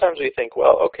sometimes we think,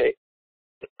 well, okay,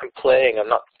 I'm playing, I'm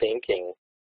not thinking.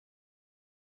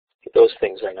 Those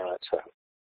things are not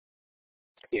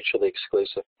mutually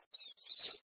exclusive.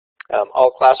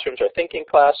 All classrooms are thinking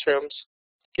classrooms.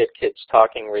 Get kids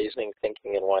talking, reasoning,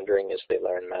 thinking, and wondering as they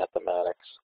learn mathematics.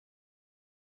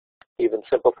 Even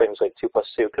simple things like 2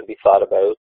 + 2 can be thought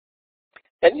about.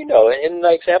 And in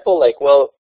the example,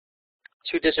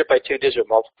 2-digit by 2-digit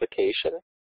multiplication,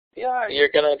 yeah, you're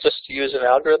going to just use an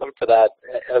algorithm for that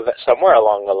somewhere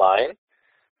along the line.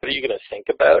 But are you going to think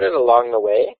about it along the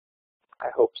way? I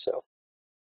hope so.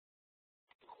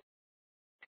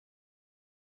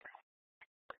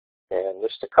 And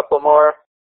just a couple more.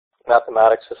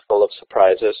 Mathematics is full of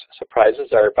surprises. Surprises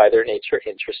are by their nature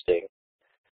interesting.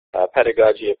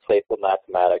 Pedagogy of playful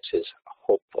mathematics is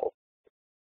hopeful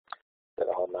that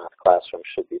all math classrooms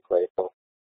should be playful.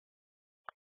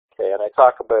 Okay, and I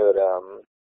talk about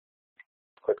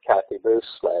what Kathy Bruce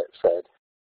said.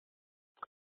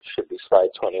 Should be slide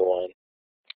 21.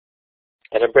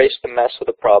 And embrace the mess of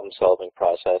the problem-solving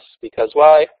process. Because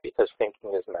why? Because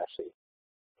thinking is messy.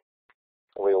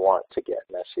 We want to get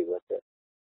messy with it.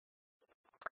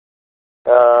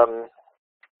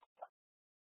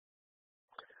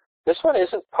 This one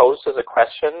isn't posed as a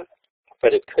question,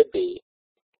 but it could be.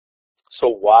 So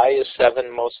why is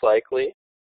 7 most likely?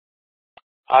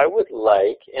 I would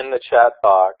like in the chat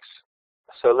box,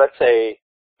 so let's say,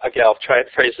 okay, I'll try and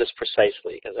phrase this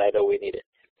precisely because I know we need it,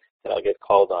 and I'll get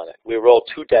called on it. We roll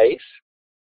 2 dice.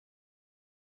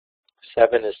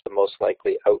 7 is the most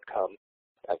likely outcome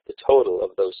of the total of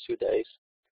those 2 dice.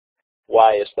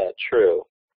 Why is that true?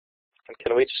 And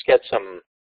can we just get some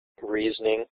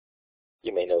reasoning?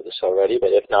 You may know this already,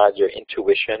 but if not, your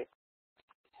intuition,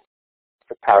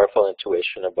 your powerful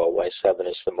intuition about why 7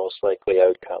 is the most likely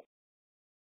outcome.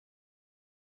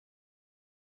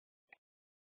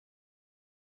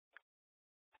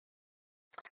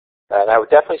 And I would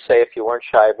definitely say if you weren't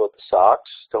shy about the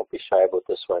socks, don't be shy about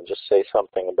this one. Just say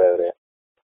something about it.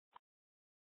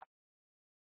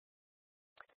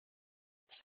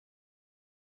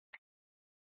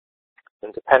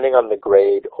 And depending on the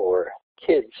grade or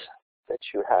kids that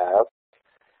you have,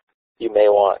 you may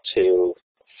want to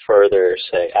further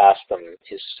say, ask them,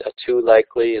 is a 2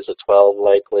 likely, is a 12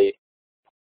 likely,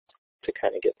 to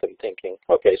kind of get them thinking.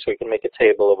 Okay, so we can make a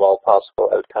table of all possible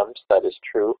outcomes. That is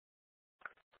true.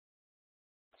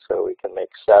 So we can make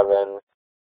 7.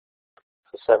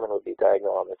 So 7 would be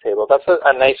diagonal on the table. That's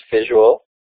a nice visual,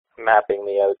 mapping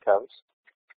the outcomes.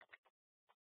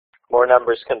 More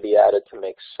numbers can be added to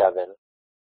make 7.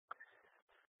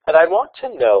 And I want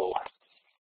to know,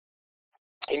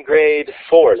 in grade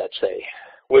 4, let's say,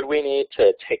 would we need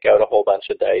to take out a whole bunch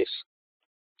of dice,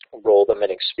 roll them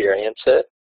and experience it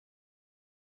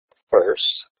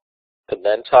first, and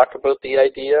then talk about the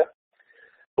idea?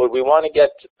 Would we want to get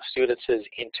students'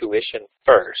 intuition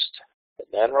first, and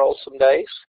then roll some dice?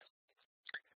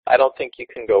 I don't think you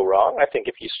can go wrong. I think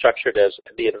if you structure it as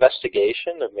the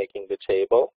investigation of making the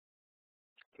table,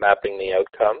 mapping the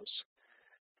outcomes.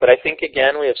 But I think,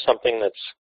 again, we have something that's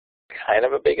kind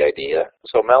of a big idea.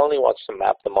 So Melanie wants to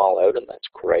map them all out, and that's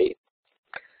great.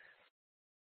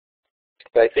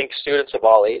 But I think students of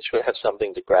all age would have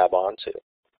something to grab onto.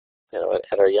 You know,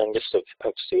 at our youngest of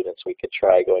students, we could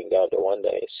try going down to 1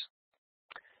 dice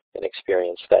and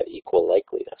experience that equal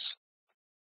likeliness.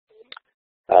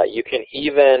 You can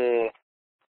even,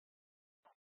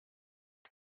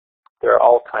 there are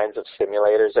all kinds of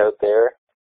simulators out there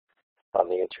on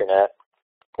the internet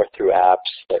or through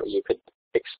apps that you could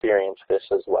experience this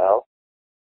as well.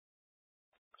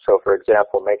 So for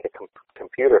example, make a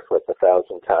computer flip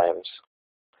 1,000 times,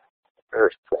 or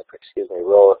flip, excuse me,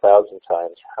 roll 1,000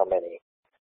 times, how many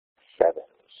 7s?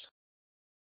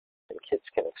 And kids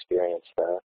can experience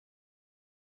that.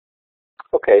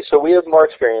 Okay, so we have more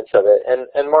experience of it,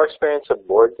 and more experience of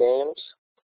board games.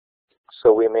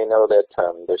 So we may know that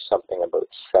there's something about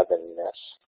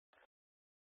 7-ness.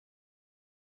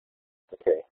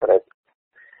 Okay, but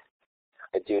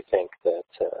I do think that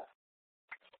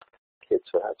kids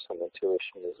will have some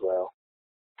intuition as well.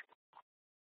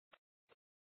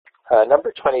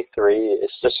 Number 23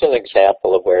 is just an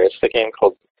example of where it's the game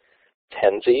called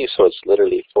Tenzi, so it's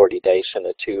literally 40 dice in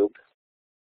a tube.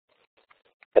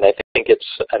 And I think it's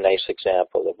a nice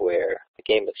example of where the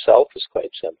game itself is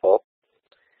quite simple.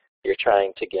 You're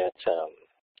trying to get,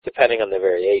 depending on the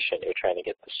variation, you're trying to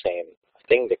get the same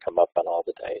thing to come up on all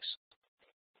the dice.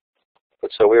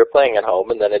 But so we were playing at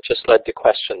home, and then it just led to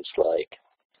questions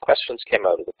came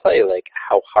out of the play, like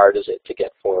how hard is it to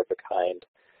get 4 of a kind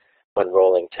when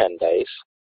rolling 10 dice?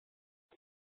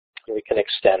 And we can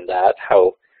extend that,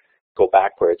 go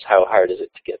backwards, how hard is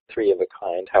it to get 3 of a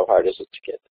kind? How hard is it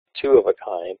to get 2 of a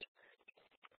kind?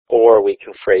 Or we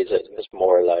can phrase it as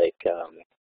more like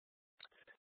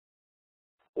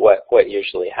what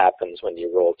usually happens when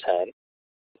you roll 10.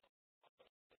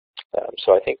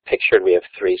 So I think pictured we have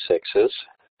 3 6s.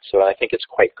 So I think it's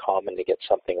quite common to get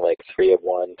something like 3 of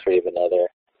one, 3 of another,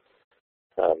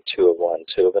 2 of one,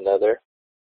 2 of another.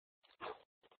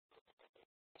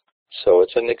 So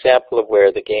it's an example of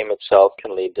where the game itself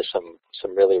can lead to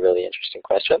some really, really interesting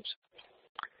questions.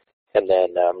 and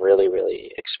then really,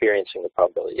 really experiencing the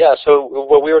probability. Yeah, so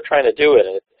what we were trying to do,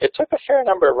 and it took a fair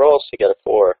number of rolls to get a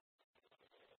 4.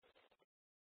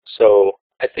 So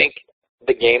I think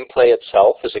the gameplay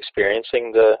itself is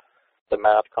experiencing the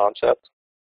math concept.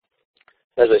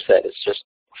 As I said, it's just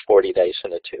 40 dice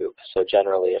in a tube. So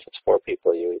generally, if it's 4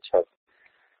 people, you each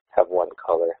have one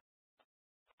color.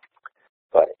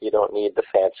 But you don't need the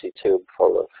fancy tube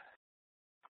full of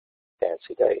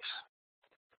fancy dice.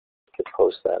 You could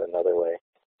post that another way.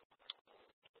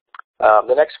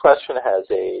 The next question has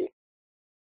a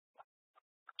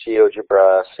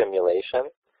GeoGebra simulation.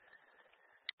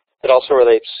 It also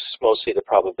relates mostly to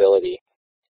probability.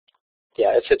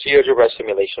 Yeah, it's a GeoGebra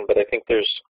simulation, but I think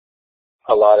there's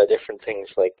a lot of different things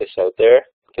like this out there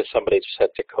because somebody just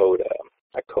had to code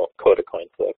a coin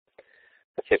flip,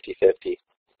 a 50-50.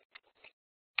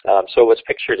 So what's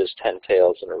pictured is 10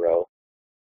 tails in a row.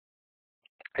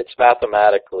 It's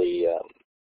mathematically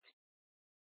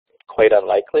quite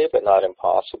unlikely, but not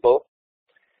impossible.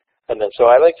 And then, so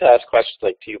I like to ask questions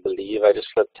like, do you believe I just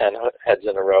flipped 10 heads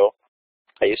in a row?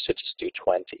 I used to just do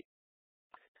 20,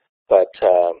 but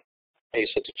I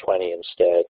used to do 20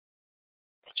 instead,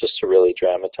 just to really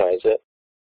dramatize it.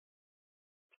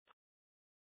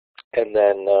 And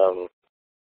then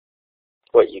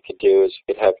what you could do is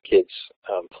you could have kids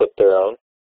flip their own.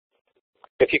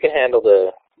 If you can handle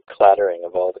the clattering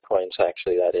of all the coins,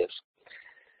 actually, that is,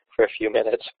 for a few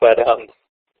minutes, but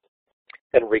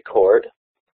and record.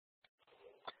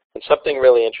 And something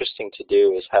really interesting to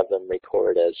do is have them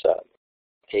record as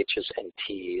H's and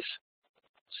T's.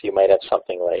 So you might have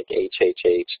something like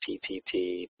HHH,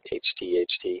 TTT,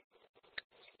 HT.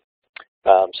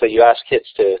 So you ask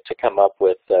kids to come up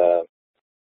with a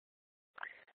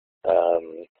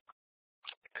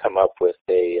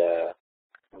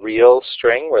real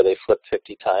string where they flip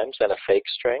 50 times and a fake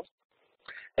string.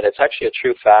 And it's actually a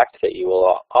true fact that you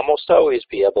will almost always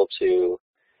be able to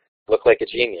look like a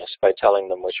genius by telling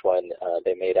them which one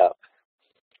they made up.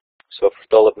 So if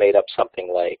they'll have made up something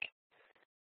like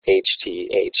HT,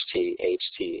 HT,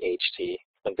 HT, HT.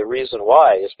 And the reason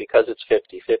why is because it's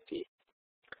 50-50.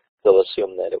 They'll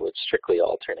assume that it would strictly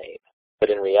alternate. But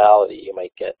in reality, you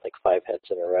might get like 5 heads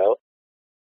in a row.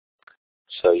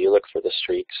 So you look for the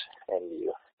streaks, and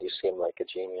you seem like a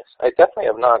genius. I definitely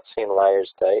have not seen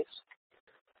liar's dice.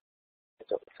 I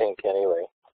don't think, anyway.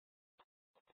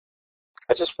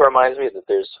 It just reminds me that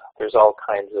there's all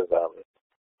kinds of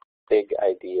big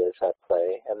ideas at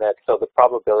play, and that so the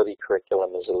probability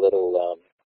curriculum is a little.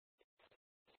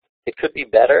 It could be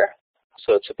better,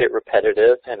 so it's a bit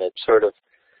repetitive, and it sort of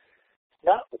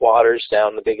not waters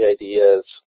down the big ideas.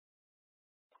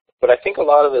 But I think a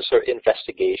lot of the sort of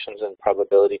investigations and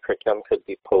probability curriculum could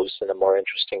be posed in a more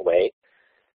interesting way.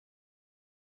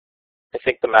 I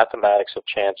think the mathematics of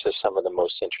chance is some of the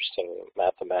most interesting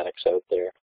mathematics out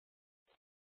there.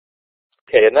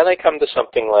 Okay, and then I come to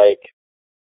something like,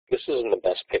 this isn't the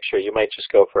best picture. You might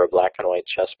just go for a black and white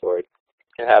chessboard.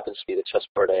 It happens to be the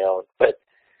chessboard I own. But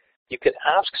you could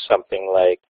ask something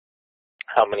like,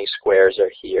 how many squares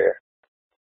are here?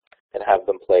 And have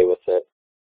them play with it.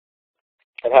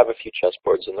 And have a few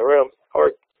chessboards in the room,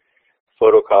 or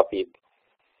photocopied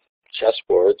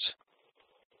chessboards.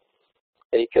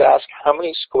 And you could ask, how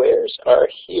many squares are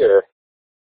here?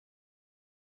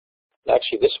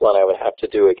 Actually, this one I would have to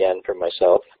do again for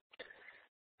myself,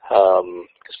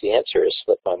 because the answer has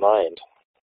slipped my mind.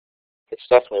 It's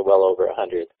definitely well over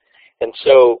 100. And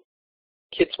so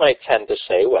kids might tend to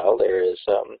say, well, there is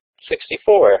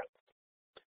 64.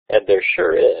 And there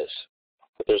sure is.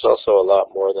 But there's also a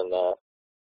lot more than that.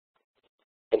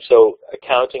 And so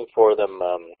accounting for them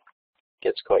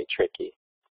gets quite tricky.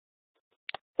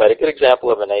 But a good example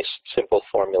of a nice simple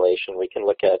formulation, we can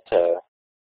look at,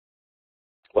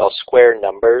 well, square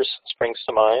numbers springs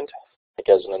to mind, like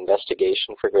as an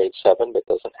investigation for grade 7, but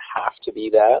doesn't have to be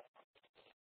that.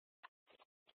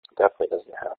 Definitely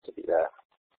doesn't have to be that.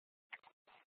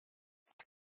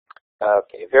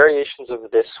 Okay, variations of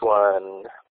this one.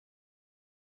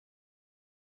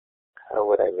 How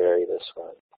would I vary this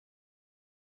one?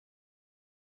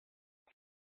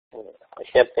 I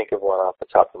can't think of one off the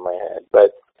top of my head,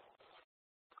 but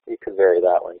you could vary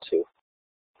that one too.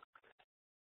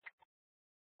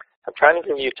 I'm trying to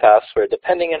give you tasks where,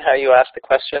 depending on how you ask the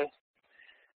question,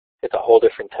 it's a whole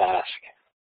different task.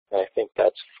 And I think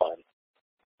that's fun.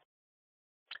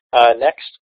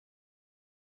 Next,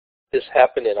 this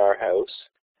happened in our house.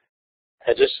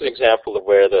 And just an example of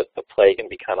where the play can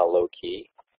be kind of low-key.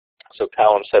 So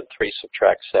Callum said 3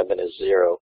 subtract 7 is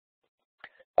 0.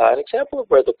 An example of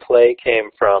where the play came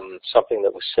from something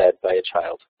that was said by a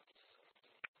child.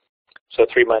 So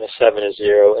 3 minus 7 is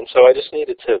 0. And so I just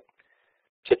needed to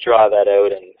to draw that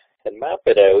out and map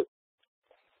it out.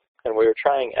 And we were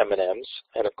trying M&Ms,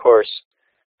 and of course,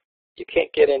 you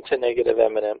can't get into negative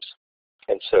M&Ms,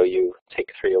 and so you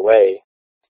take 3 away,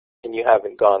 and you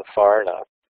haven't gone far enough.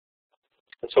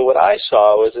 And so what I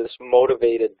saw was this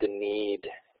motivated the need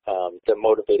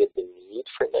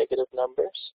for negative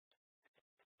numbers.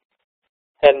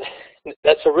 And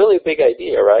that's a really big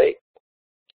idea, right?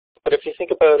 But if you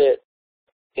think about it,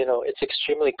 it's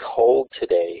extremely cold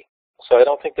today. So I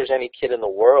don't think there's any kid in the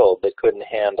world that couldn't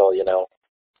handle,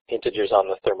 integers on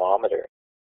the thermometer.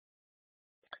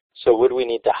 So would we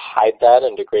need to hide that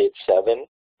into grade 7,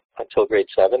 until grade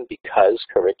 7, because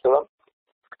curriculum?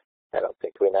 I don't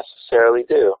think we necessarily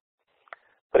do.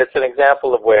 But it's an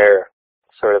example of where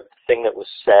sort of the thing that was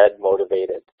said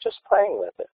motivated just playing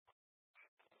with it.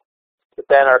 But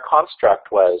then our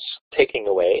construct was taking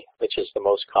away, which is the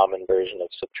most common version of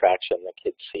subtraction that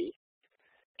kids see,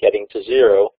 getting to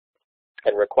 0,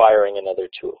 and requiring another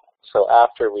tool. So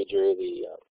after we drew the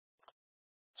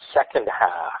second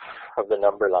half of the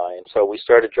number line, so we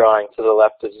started drawing to the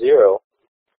left of 0,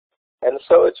 and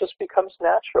so it just becomes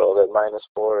natural that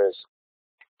 -4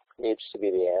 needs to be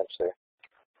the answer.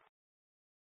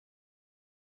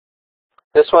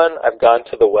 This one, I've gone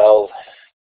to the well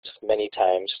many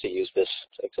times to use this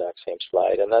exact same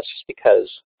slide, and that's just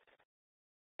because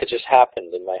it just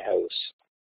happened in my house.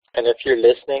 And if you're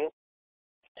listening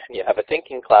and you have a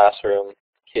thinking classroom,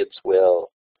 kids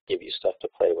will give you stuff to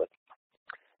play with.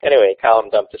 Anyway, Callum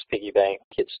dumped his piggy bank.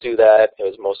 Kids do that. It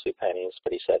was mostly pennies,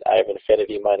 but he said, I have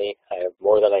infinity money. I have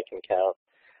more than I can count.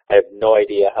 I have no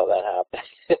idea how that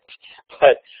happened.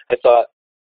 But I thought,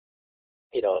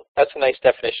 that's a nice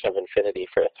definition of infinity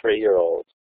for a 3-year-old.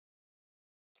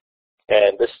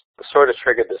 And this sort of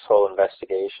triggered this whole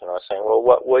investigation. I was saying, well,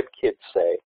 what would kids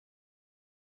say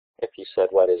if you said,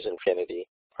 what is infinity?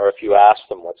 Or if you asked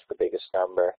them, what's the biggest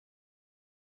number?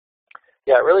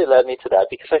 Yeah, it really led me to that,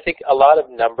 because I think a lot of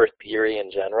number theory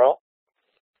in general,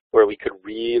 where we could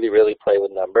really, really play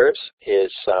with numbers,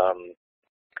 is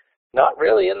not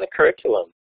really in the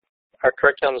curriculum. Our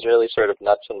curriculum is really sort of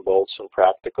nuts and bolts and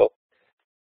practical.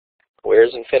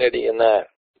 Where's infinity in that?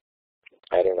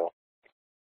 I don't know.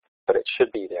 But it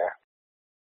should be there.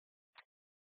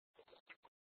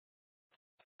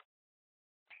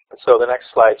 And so the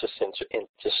next slide just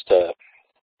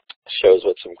shows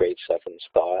what some grade 7s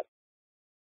thought.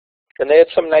 And they had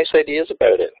some nice ideas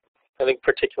about it. I think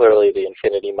particularly the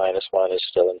infinity -1 is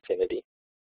still infinity.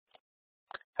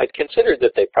 I'd considered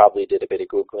that they probably did a bit of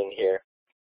Googling here,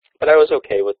 but I was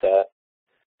okay with that.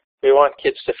 We want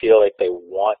kids to feel like they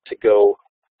want to go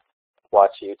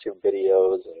watch YouTube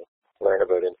videos and learn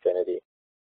about infinity.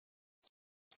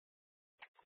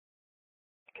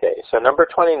 Okay, so number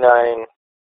 29,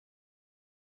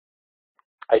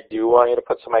 I do want you to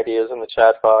put some ideas in the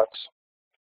chat box.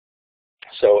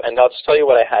 So, and I'll just tell you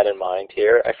what I had in mind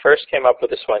here. I first came up with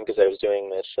this one because I was doing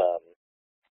this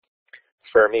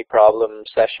Fermi problem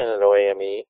session at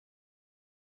OAME.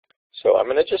 So I'm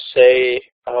going to just say,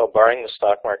 barring the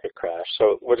stock market crash.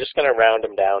 So we're just going to round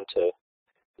him down to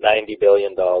 $90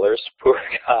 billion, poor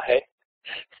guy.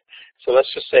 So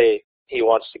let's just say he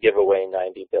wants to give away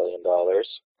 $90 billion.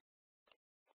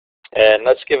 And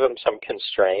let's give him some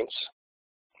constraints.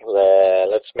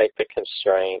 Let's make the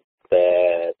constraint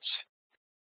that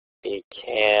he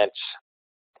can't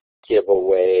give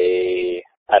away,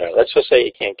 I don't know, let's just say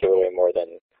he can't give away more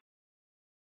than,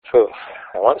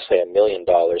 I want to say $1 million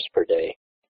per day.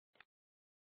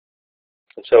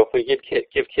 And so if we give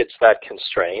kids that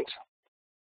constraint,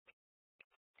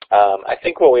 I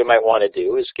think what we might want to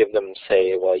do is give them,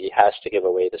 say, well, he has to give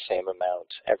away the same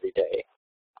amount every day.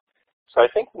 So I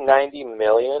think 90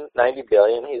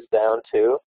 billion he's down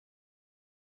to.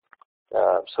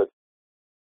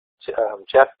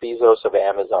 Jeff Bezos of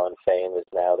Amazon fame is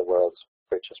now the world's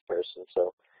richest person.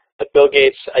 So, but Bill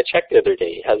Gates, I checked the other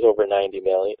day, he has over 90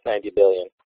 billion.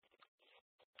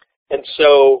 And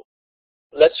so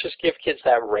let's just give kids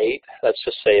that rate. Let's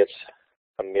just say it's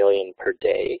 $1 million per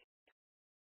day.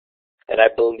 And I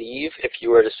believe if you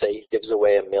were to say he gives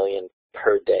away $1 million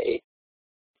per day,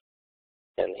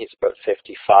 and he's about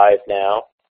 55 now,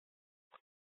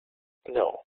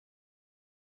 no.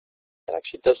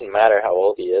 Actually, it doesn't matter how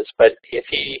old he is, but if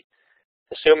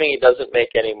assuming he doesn't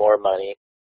make any more money,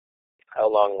 how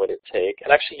long would it take?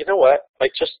 And actually, you know what?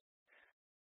 Let's just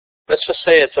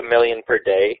say it's $1 million per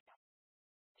day.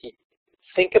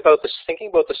 Thinking about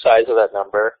the size of that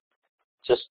number,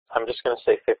 I'm just going to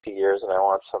say 50 years, and I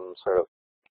want some sort of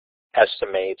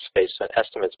estimates based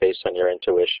on your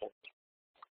intuition.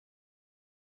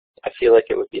 I feel like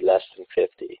it would be less than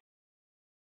 50.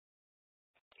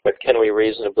 but can we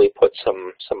reasonably put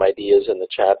some ideas in the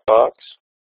chat box?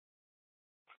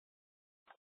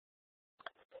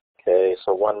 Okay,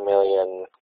 so 1 million.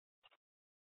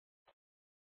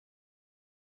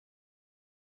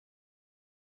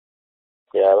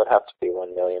 Yeah, it would have to be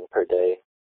 1 million per day.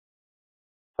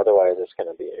 Otherwise, it's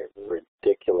going to be a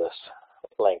ridiculous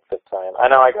length of time. I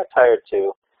know I got tired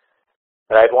too,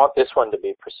 but I'd want this one to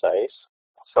be precise.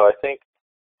 So I think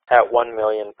at 1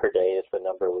 million per day is the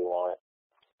number we want.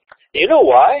 You know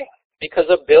why? Because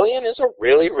a billion is a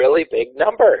really, really big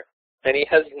number, and he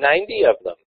has 90 of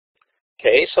them.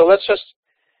 Okay, so let's just,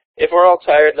 if we're all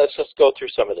tired, let's just go through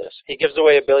some of this. He gives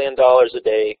away $1 billion a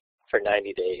day for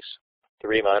 90 days.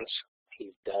 3 months,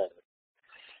 he's done.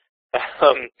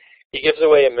 He gives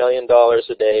away $1 million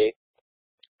a day.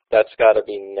 That's got to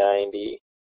be 90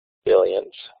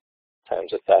 billions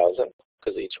times 1,000,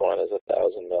 because each one is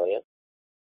 1,000 million.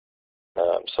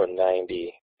 So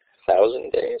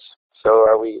 90,000 days. So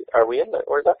are we in the?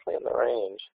 We're definitely in the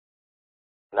range.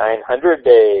 900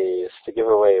 days to give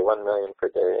away 1 million per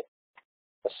day,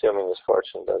 assuming his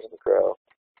fortune doesn't grow.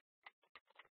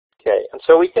 Okay, and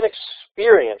so we can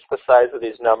experience the size of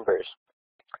these numbers.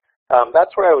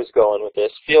 That's where I was going with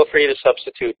this. Feel free to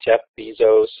substitute Jeff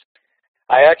Bezos.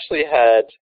 I actually had,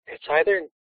 it's either,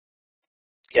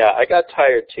 yeah, I got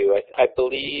tired too. I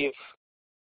believe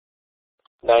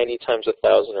 90 times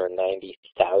 1,000 or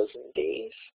 90,000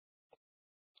 days.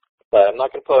 But I'm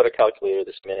not going to pull out a calculator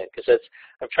this minute because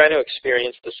I'm trying to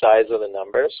experience the size of the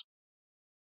numbers.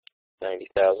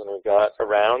 90,000 we got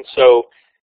around. So,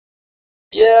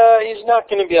 yeah, he's not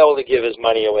going to be able to give his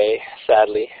money away,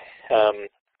 sadly.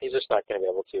 He's just not going to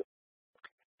be able to.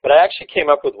 But I actually came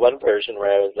up with one version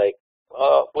where I was like,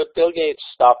 would Bill Gates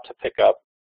stop to pick up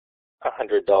a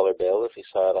 $100 bill if he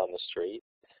saw it on the street?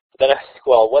 But then I think,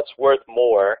 well, what's worth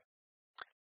more,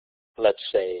 let's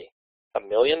say, $1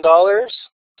 million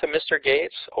to Mr.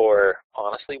 Gates, or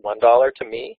honestly, $1 to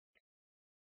me?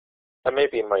 Or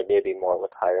maybe more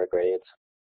with higher grades.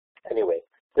 Anyway,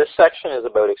 this section is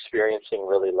about experiencing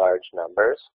really large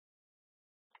numbers.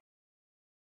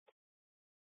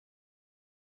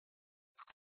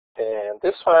 And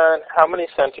this one, how many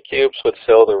centicubes would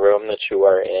fill the room that you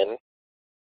are in?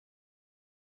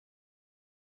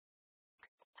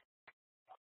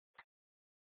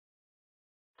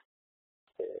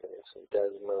 Some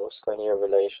Desmos, linear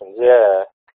relations. Yeah.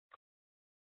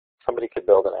 Somebody could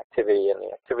build an activity in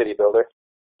the activity builder.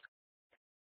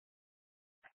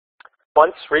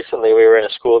 Once recently we were in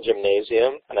a school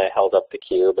gymnasium and I held up the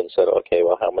cube and said, okay,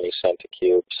 well, how many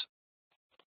centicubes?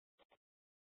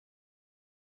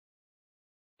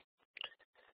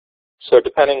 So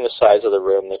depending on the size of the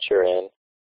room that you're in,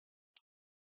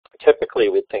 typically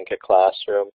we'd think a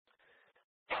classroom,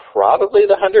 probably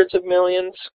the hundreds of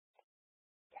millions.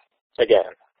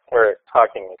 Again, we're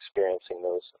talking experiencing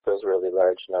those really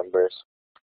large numbers.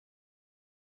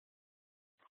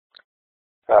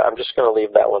 I'm just going to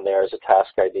leave that one there as a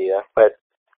task idea, but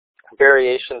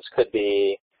variations could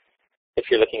be, if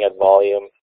you're looking at volume,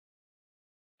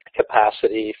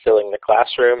 capacity, filling the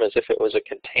classroom as if it was a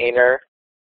container.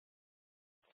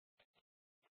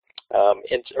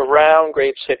 Around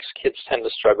grade 6, kids tend to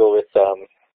struggle with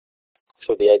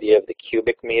so the idea of the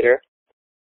cubic meter.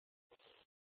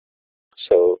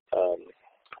 So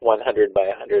 100 by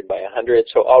 100 by 100.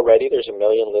 So already there's 1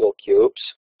 million little cubes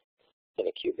in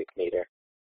a cubic meter.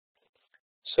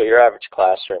 So your average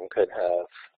classroom could have,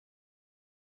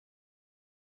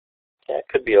 yeah, it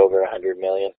could be over 100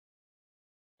 million.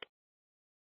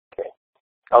 Okay,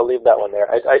 I'll leave that one there.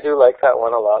 I do like that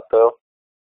one a lot though.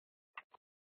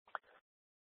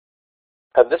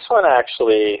 This one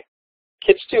actually,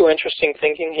 kids do interesting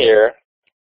thinking here.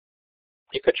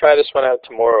 You could try this one out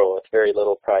tomorrow with very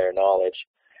little prior knowledge.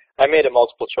 I made a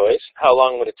multiple choice. How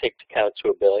long would it take to count to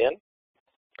 1 billion?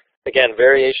 Again,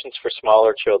 variations for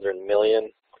smaller children, million,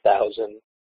 1,000,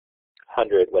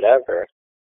 100, whatever.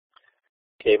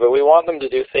 Okay, but we want them to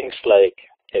do things like,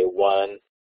 okay, 1,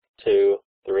 2,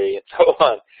 3, and so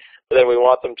on. But then we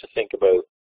want them to think about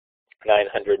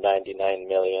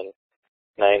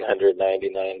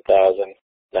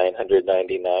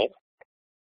 999,999,999.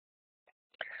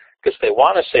 Because they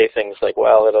want to say things like,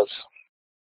 well,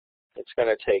 it's going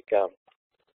to take a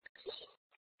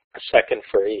second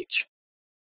for each,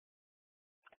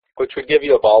 which would give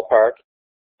you a ballpark.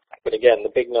 But again,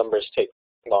 the big numbers take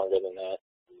longer than that.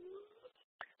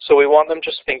 So we want them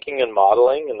just thinking and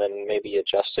modeling and then maybe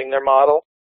adjusting their model.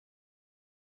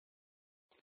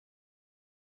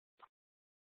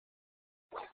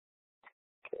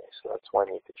 Okay, so that's one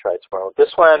you could try tomorrow.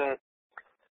 This one,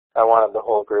 I wanted the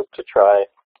whole group to try.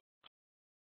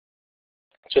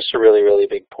 Just a really, really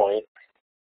big point.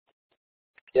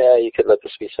 Yeah, you could let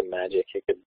this be some magic. You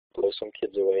could blow some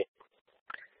kids away.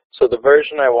 So the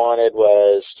version I wanted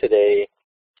was today,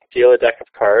 deal a deck of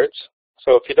cards.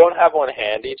 So if you don't have one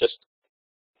handy, just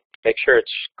make sure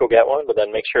go get one, but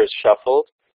then make sure it's shuffled.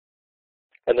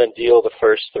 And then deal the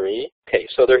first 3. Okay,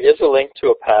 so there is a link to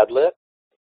a Padlet.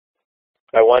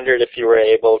 I wondered if you were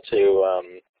able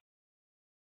to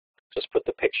just put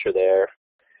the picture there.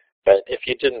 But if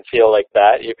you didn't feel like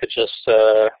that, you could just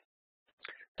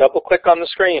double click on the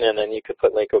screen and then you could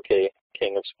put like, okay,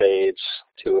 King of Spades,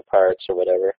 2 of Hearts or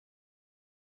whatever.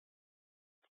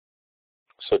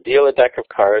 So deal a deck of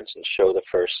cards and show the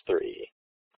first 3.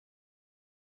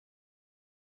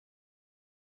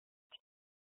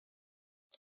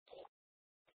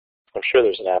 I'm sure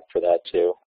there's an app for that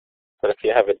too. But if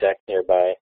you have a deck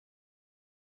nearby,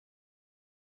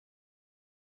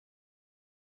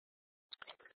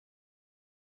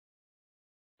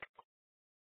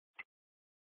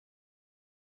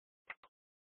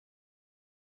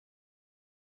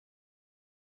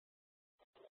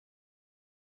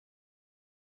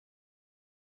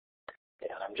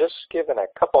 and I'm just giving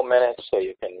a couple minutes so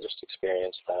you can just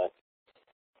experience that.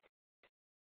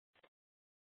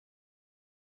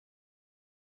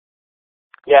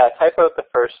 Yeah, type out the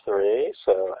first 3.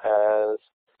 So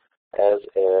as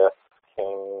if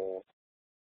King,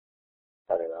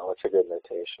 I don't know, what's a good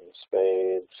notation?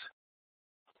 Spades,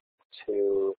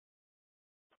 2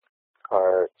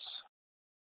 Hearts,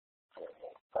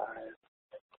 5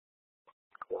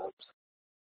 Clubs.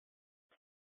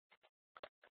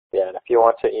 Yeah, and if you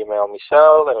want to email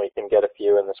Michelle, then we can get a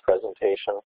few in this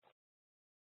presentation.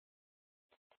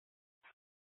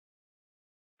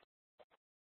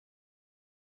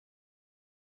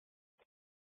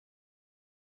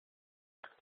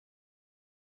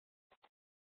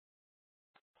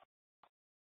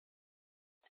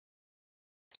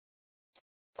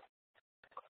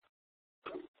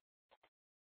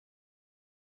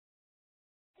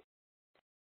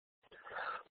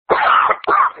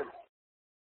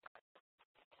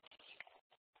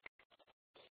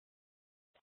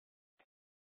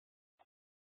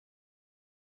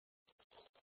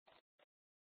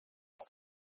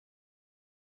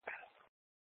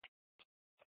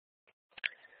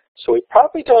 So we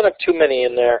probably don't have too many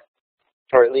in there,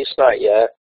 or at least not yet.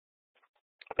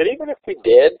 But even if we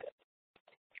did,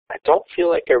 I don't feel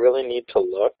like I really need to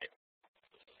look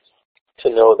to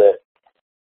know that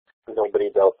nobody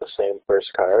dealt the same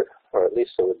first card, or at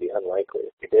least it would be unlikely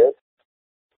if we did.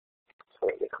 So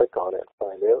let me click on it and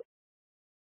find out.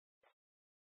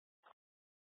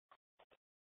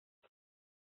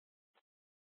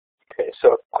 Okay, so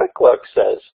a quick look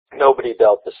says nobody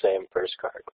dealt the same first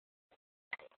card.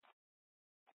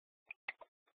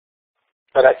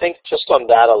 And I think just on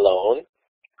that alone,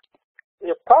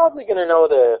 you're probably going to know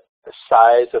the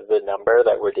size of the number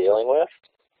that we're dealing with.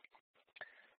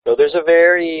 So there's a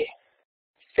very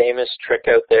famous trick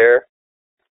out there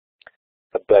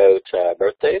about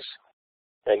birthdays,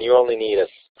 and you only need a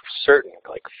certain,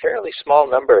 like fairly small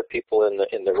number of people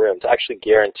in the room to actually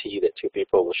guarantee that 2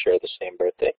 people will share the same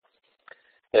birthday.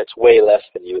 And it's way less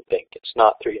than you would think. It's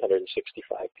not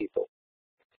 365 people.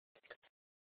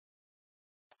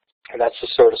 And that's the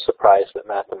sort of surprise that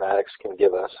mathematics can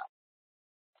give us.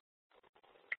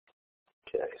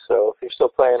 Okay, so if you're still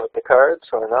playing with the cards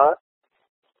or not,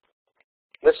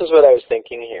 this is what I was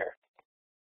thinking here.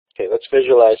 Okay, let's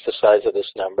visualize the size of this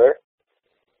number.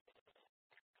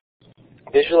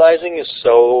 Visualizing is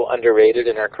so underrated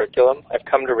in our curriculum. I've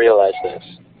come to realize this.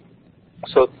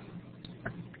 So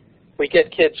we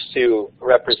get kids to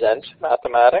represent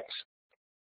mathematics.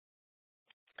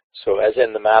 So as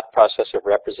in the math process of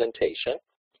representation,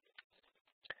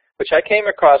 which I came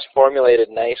across formulated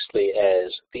nicely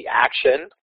as the action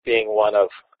being one of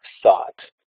thought,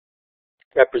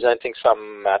 representing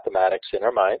some mathematics in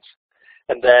our minds.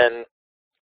 And then,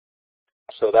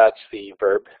 so that's the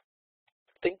verb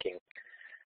thinking,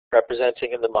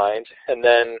 representing in the mind. And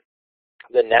then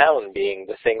the noun being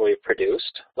the thing we've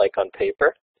produced, like on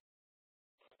paper.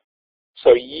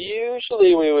 So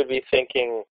usually we would be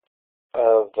thinking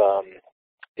of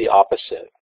the opposite.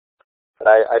 But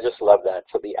I just love that.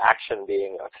 So the action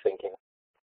being of thinking.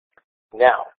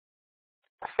 Now,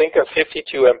 think of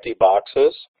 52 empty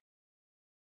boxes,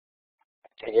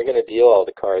 and you're going to deal all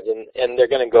the cards, and they're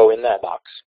going to go in that box,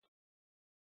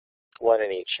 one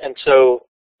in each. And so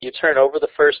you turn over the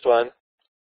first one,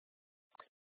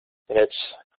 and it's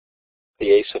the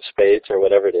ace of spades or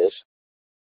whatever it is.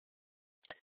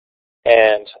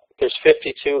 And there's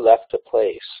 52 left to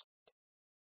place.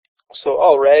 So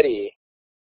already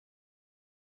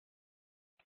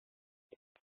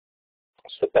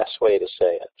the best way to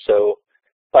say it. So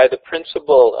by the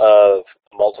principle of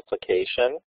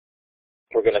multiplication,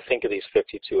 we're going to think of these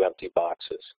 52 empty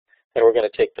boxes. And we're going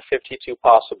to take the 52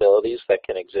 possibilities that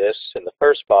can exist in the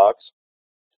first box.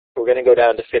 We're going to go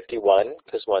down to 51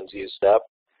 because one's used up.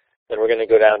 Then we're going to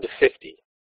go down to 50.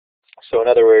 So in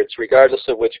other words, regardless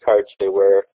of which cards they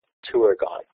were, 2 are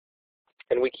gone.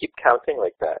 And we keep counting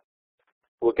like that.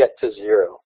 We'll get to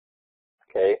 0.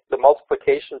 Okay? The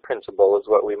multiplication principle is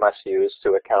what we must use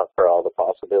to account for all the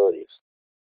possibilities.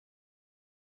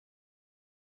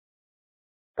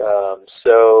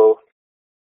 So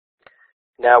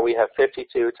now we have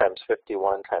 52 times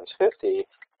 51 times 50,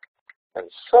 and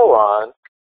so on.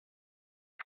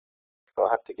 I'll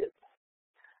have to get,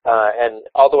 and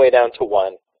all the way down to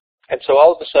 1. And so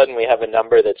all of a sudden we have a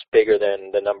number that's bigger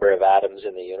than the number of atoms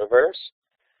in the universe.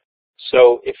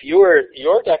 So if your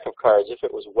deck of cards, if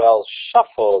it was well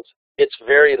shuffled, it's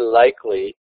very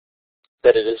likely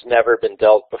that it has never been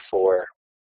dealt before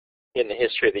in the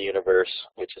history of the universe,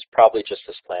 which is probably just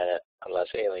this planet, unless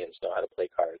aliens know how to play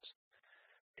cards.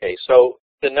 Okay, so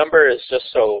the number is just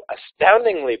so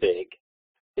astoundingly big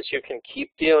that you can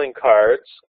keep dealing cards,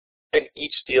 and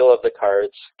each deal of the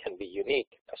cards can be unique.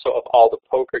 So of all the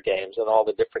poker games and all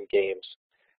the different games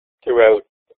throughout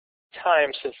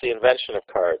time since the invention of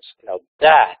cards, now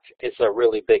that is a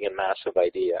really big and massive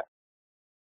idea.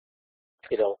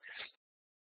 You know,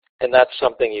 and that's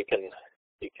something you can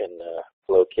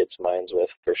blow kids' minds with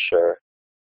for sure.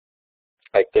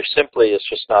 Like there simply is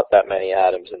just not that many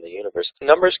atoms in the universe. The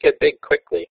numbers get big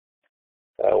quickly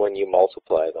when you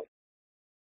multiply them.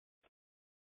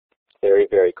 Very,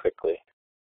 very quickly.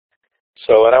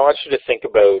 So, and I want you to think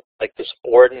about like this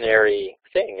ordinary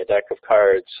thing, a deck of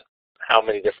cards, how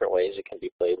many different ways it can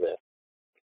be played with.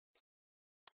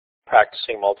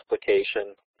 Practicing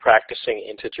multiplication, practicing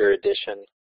integer addition.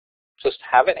 Just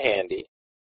have it handy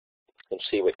and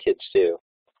see what kids do.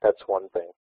 That's one thing.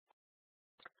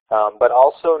 But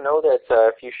also know that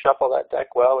if you shuffle that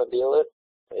deck well and deal it,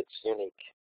 it's unique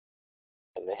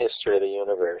in the history of the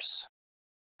universe.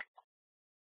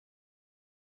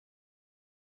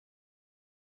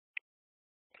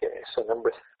 Okay, so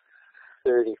number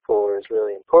 34 is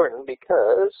really important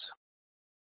because,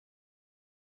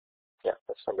 yeah,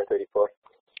 that's number 34.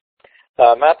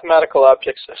 Mathematical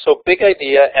objects. So big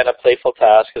idea and a playful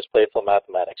task is playful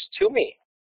mathematics to me.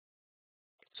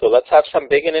 So let's have some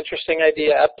big and interesting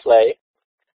idea at play.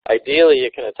 Ideally, you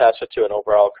can attach it to an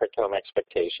overall curriculum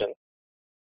expectation.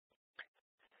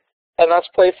 And that's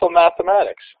playful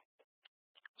mathematics.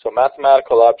 So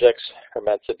mathematical objects are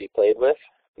meant to be played with.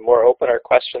 The more open our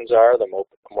questions are, the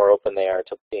more open they are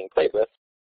to being played with.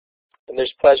 And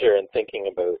there's pleasure in thinking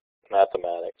about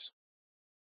mathematics.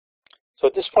 So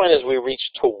at this point, as we reach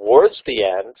towards the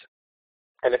end,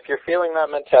 and if you're feeling that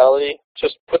mentality,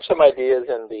 just put some ideas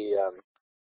in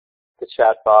the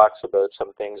chat box about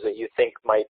some things that you think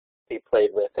might be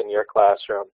played with in your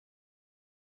classroom.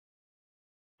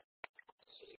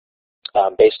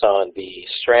 Based on the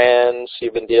strands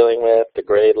you've been dealing with, the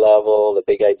grade level, the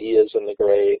big ideas in the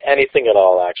grade, anything at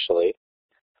all actually.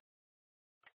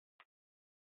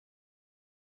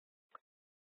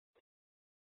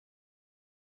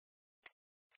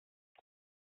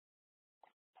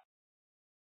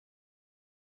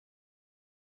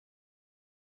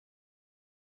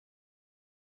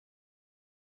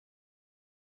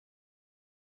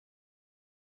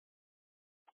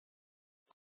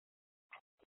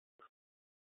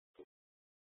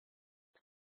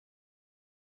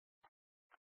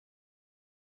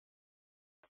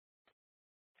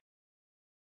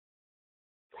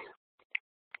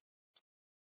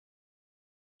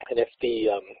 And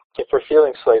if we're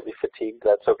feeling slightly fatigued,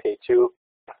 that's okay too.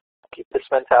 Keep this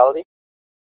mentality.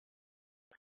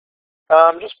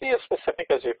 Just be as specific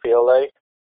as you feel like,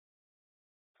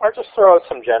 or just throw out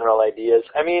some general ideas.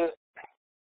 I mean,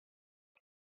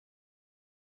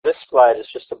 this slide is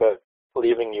just about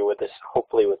leaving you with this,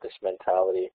 hopefully with this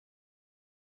mentality.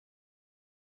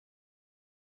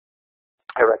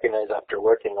 I recognize after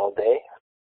working all day,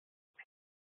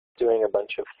 doing a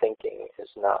bunch of thinking is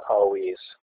not always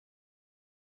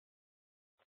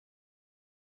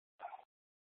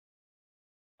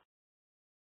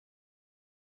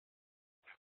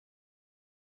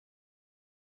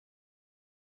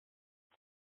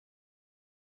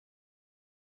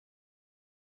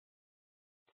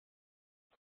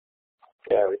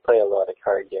yeah, we play a lot of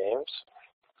card games,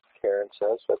 Karen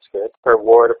says, that's good. For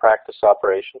war to practice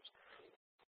operations.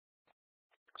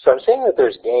 So I'm saying that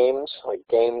there's games, like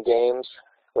games,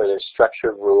 where there's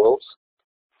structured rules,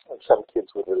 and some kids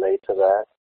would relate to that.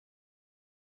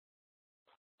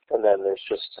 And then there's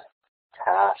just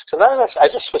tasks. And I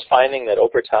just was finding that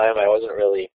over time I wasn't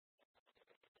really,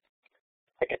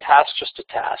 like a task just a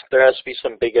task. There has to be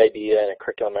some big idea and a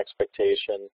curriculum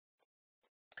expectation.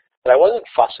 But I wasn't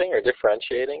fussing or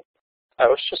differentiating. I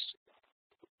was just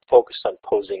focused on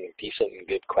posing decent and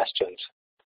good questions.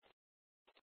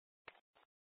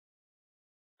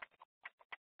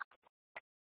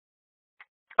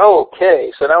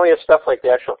 Okay, so now we have stuff like the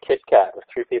actual Kit Kat with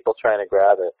 3 people trying to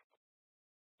grab it.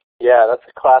 Yeah, that's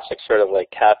a classic sort of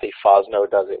like Kathy Fosno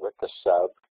does it with the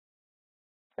sub.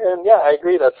 And yeah, I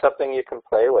agree, that's something you can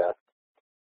play with.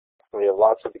 We have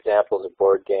lots of examples of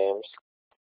board games.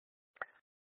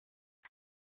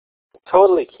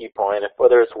 Totally key point,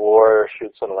 whether it's war or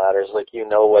Chutes and Ladders, like you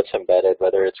know what's embedded,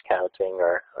 whether it's counting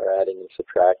or adding and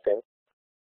subtracting.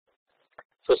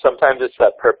 So sometimes it's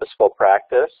that purposeful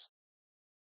practice.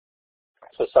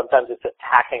 So sometimes it's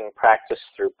attacking practice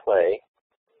through play,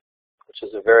 which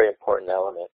is a very important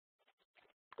element.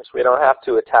 Because we don't have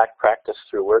to attack practice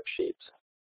through worksheets.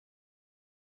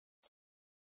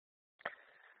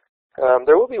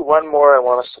 There will be one more I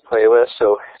want us to play with,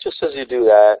 so just as you do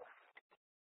that,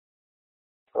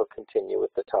 we'll continue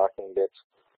with the talking bits.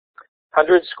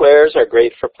 100 squares are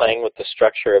great for playing with the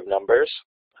structure of numbers.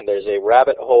 And there's a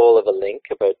rabbit hole of a link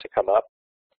about to come up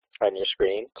on your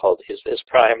screen called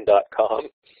isthisprime.com.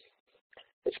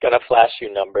 It's going to flash you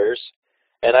numbers.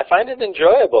 And I find it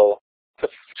enjoyable to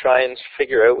try and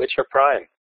figure out which are prime.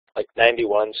 Like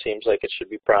 91 seems like it should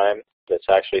be prime. That's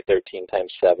actually 13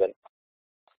 times 7.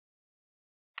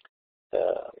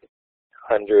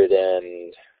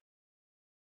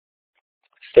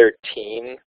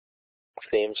 113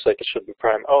 seems like it should be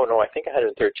prime. Oh no, I think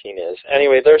 113 is.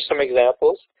 Anyway, there's some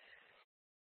examples.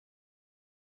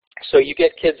 So you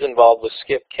get kids involved with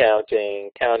skip counting,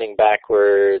 counting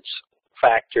backwards,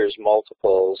 factors,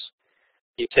 multiples.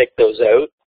 You take those out.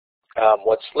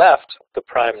 What's left, the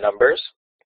prime numbers,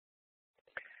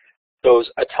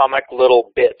 those atomic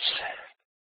little bits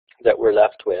that we're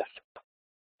left with.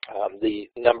 The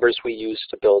numbers we use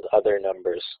to build other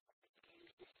numbers.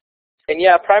 And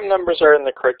yeah, prime numbers are in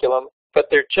the curriculum, but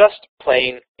they're just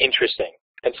plain interesting.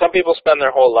 And some people spend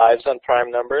their whole lives on prime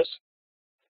numbers.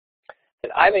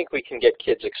 And I think we can get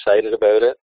kids excited about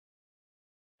it.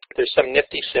 There's some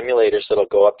nifty simulators that'll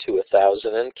go up to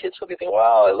 1,000, and kids will be thinking,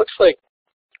 wow, it looks like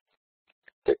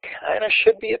there kind of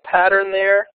should be a pattern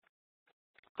there,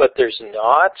 but there's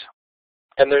not.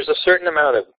 And there's a certain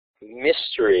amount of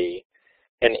mystery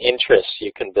and interest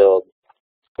you can build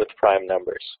with prime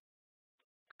numbers.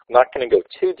 I'm not going to go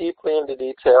too deeply into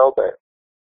detail, but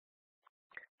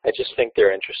I just think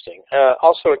they're interesting.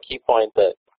 Also a key point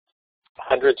that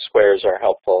 100 squares are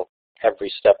helpful every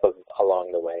step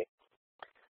along the way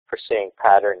for seeing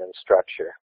pattern and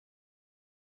structure.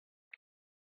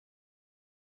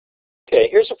 Okay,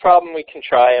 here's a problem we can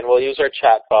try, and we'll use our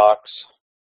chat box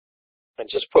and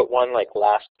just put one like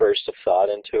last burst of thought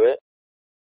into it.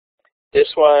 This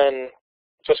one,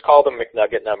 just call them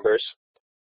McNugget numbers.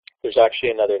 There's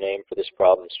actually another name for this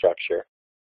problem structure.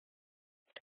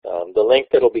 The link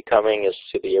that will be coming is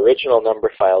to the original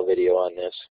number file video on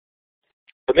this.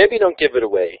 But maybe don't give it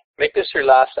away. Make this your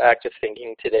last act of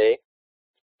thinking today.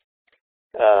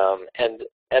 And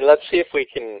let's see if we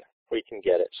can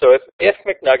get it. So if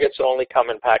McNuggets only come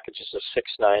in packages of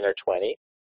 6, 9, or 20,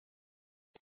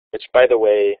 which by the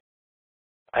way,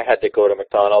 I had to go to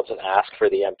McDonald's and ask for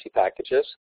the empty packages.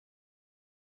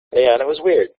 Yeah, and it was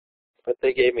weird, but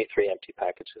they gave me 3 empty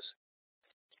packages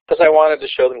because I wanted to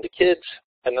show them to kids,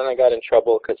 and then I got in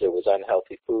trouble because it was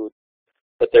unhealthy food,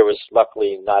 but there was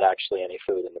luckily not actually any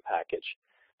food in the package.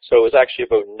 So it was actually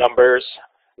about numbers,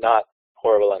 not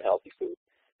horrible unhealthy food.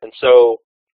 And so,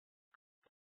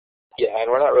 yeah,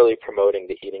 and we're not really promoting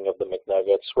the eating of the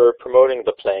McNuggets. We're promoting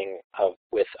the playing of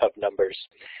numbers.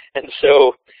 And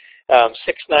so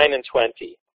 6, 9, and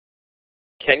 20.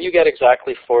 Can you get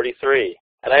exactly 43?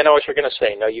 And I know what you're going to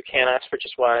say. No, you can't ask for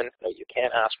just one. No, you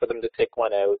can't ask for them to take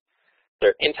one out.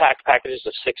 They're intact packages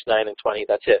of 6, 9, and 20.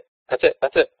 That's it. That's it.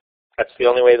 That's it. That's the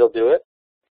only way they'll do it.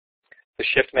 The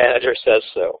shift manager says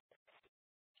so.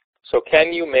 So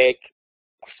can you make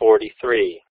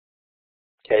 43?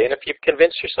 Okay, and if you've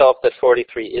convinced yourself that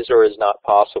 43 is or is not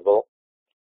possible,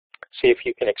 see if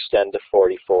you can extend to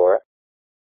 44.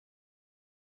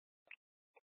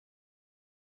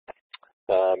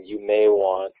 You may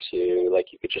want to, like,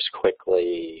 you could just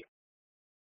quickly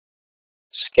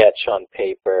sketch on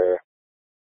paper,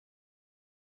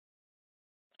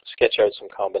 sketch out some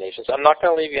combinations. I'm not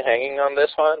going to leave you hanging on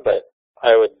this one, but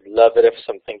I would love it if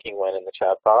some thinking went in the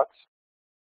chat box.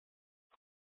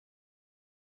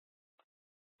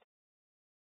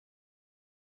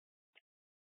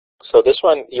 So this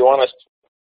one, you want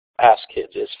to ask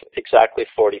kids, is exactly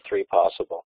 43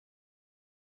 possible?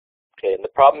 Okay, and the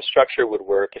problem structure would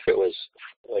work if it was,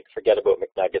 like, forget about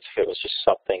McNuggets, if it was just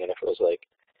something, and if it was like,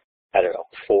 I don't know,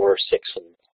 4, 6, and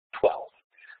 12.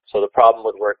 So the problem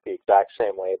would work the exact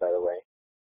same way, by the way.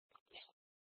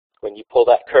 When you pull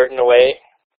that curtain away,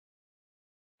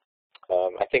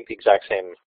 I think the exact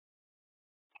same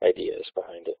idea is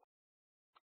behind it.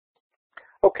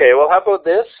 Okay, well, how about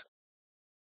this?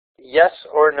 Yes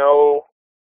or no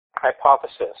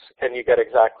hypothesis. Can you get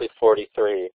exactly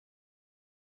 43?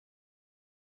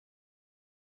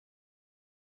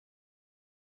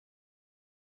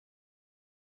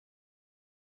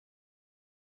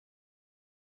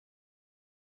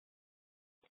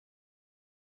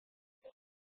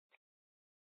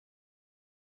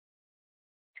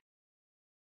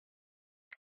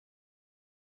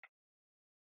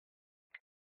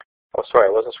 Oh, sorry,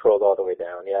 I wasn't scrolled all the way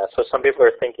down. Yeah, so some people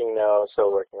are thinking no, still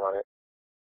working on it.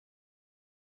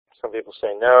 Some people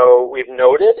say no. We've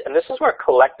noted, and this is where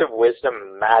collective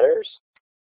wisdom matters.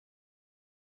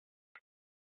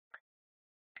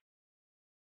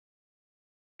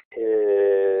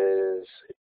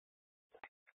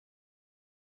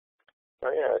 Oh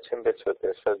yeah, Timbits with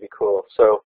this, that'd be cool.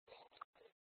 So,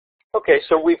 okay,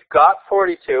 so we've got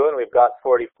 42 and we've got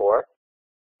 44.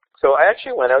 So I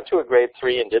actually went out to a grade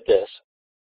 3 and did this.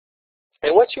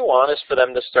 And what you want is for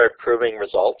them to start proving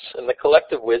results, and the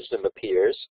collective wisdom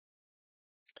appears.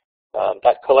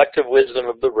 That collective wisdom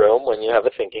of the room when you have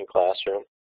a thinking classroom.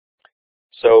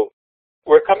 So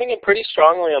we're coming in pretty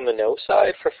strongly on the no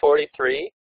side for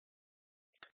 43.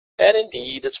 And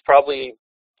indeed, it's probably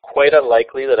quite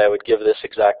unlikely that I would give this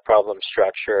exact problem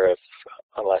structure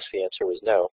unless the answer was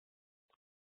no.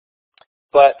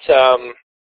 But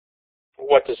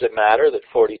what does it matter that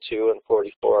 42 and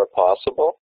 44 are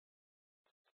possible?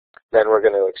 Then we're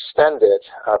going to extend it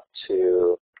up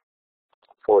to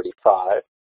 45.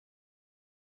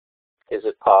 Is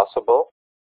it possible?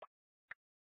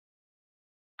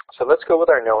 So let's go with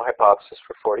our no hypothesis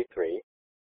for 43.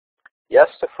 Yes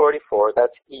to 44,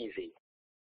 that's easy.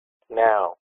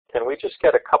 Now, can we just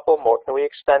get a couple more? Can we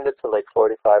extend it to like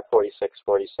 45, 46,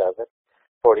 47?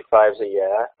 45 is a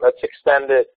yeah. Let's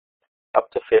extend it up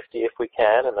to 50 if we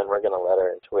can, and then we're going to let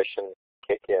our intuition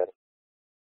kick in.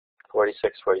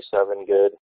 46, 47,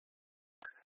 good.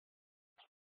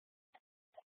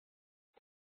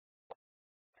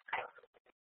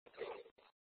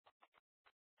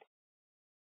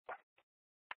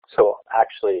 So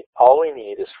actually, all we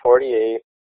need is 48.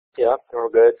 Yep, we're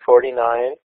good.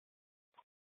 49.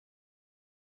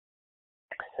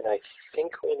 And I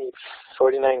think we need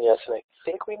 49, yes, and I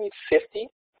think we need 50.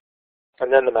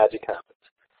 And then the magic happens.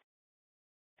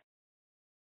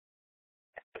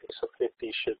 Okay, so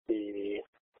 50 should be...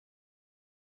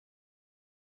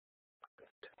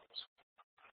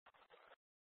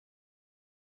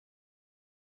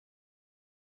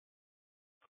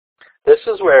 This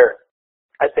is where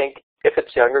I think if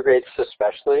it's younger grades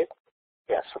especially,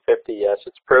 yes, for 50, yes,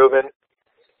 it's proven.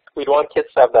 We'd want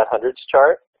kids to have that hundreds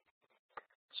chart.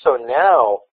 So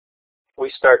now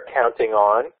we start counting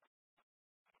on,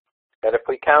 and if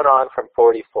we count on from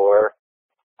 44,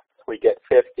 we get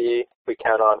 50. We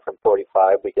count on from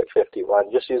 45, we get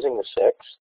 51, just using the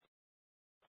 6.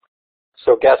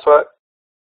 So guess what?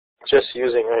 Just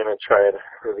using, I'm going to try and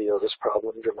reveal this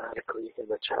problem dramatically in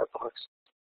the chat box.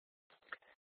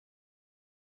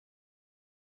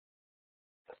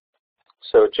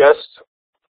 So just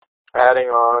adding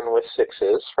on with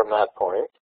 6s from that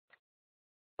point,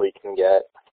 we can get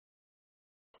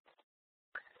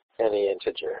any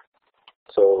integer.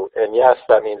 So, and yes,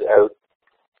 that means out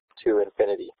to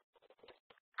infinity.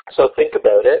 So think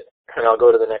about it, and I'll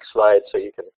go to the next slide so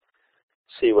you can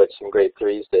see what some grade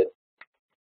 3s did.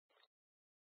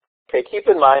 Okay, keep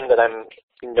in mind that I'm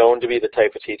known to be the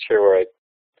type of teacher where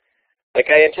I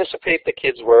anticipate the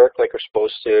kids' work like we're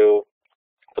supposed to,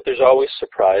 but there's always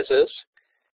surprises.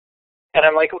 And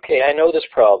I'm like, okay, I know this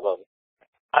problem.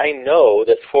 I know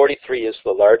that 43 is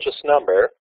the largest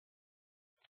number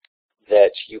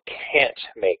that you can't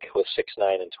make with 6,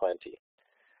 9, and 20.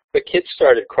 But kids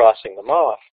started crossing them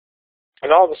off.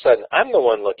 And all of a sudden, I'm the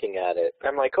one looking at it.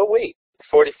 I'm like, oh, wait,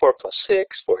 44 plus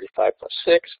 6, 45 plus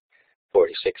 6,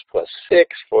 46 plus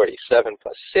 6, 47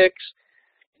 plus 6.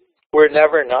 We're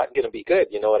never not going to be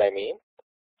good, you know what I mean?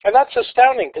 And that's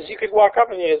astounding, because you could walk up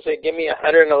and you'd say, give me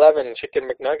 111 chicken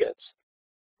McNuggets.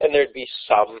 And there'd be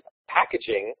some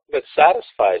packaging that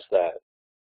satisfies that.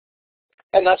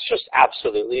 And that's just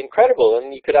absolutely incredible.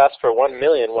 And you could ask for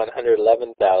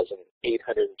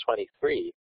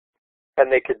 1,111,823,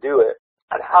 and they could do it.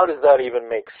 And how does that even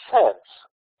make sense?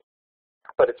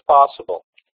 but it's possible,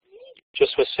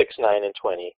 just with 6, 9, and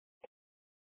 20.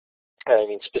 I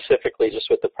mean, specifically just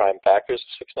with the prime factors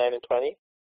of 6, 9, and 20.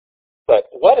 But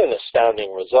what an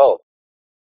astounding result.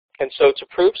 And so to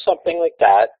prove something like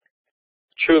that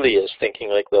truly is thinking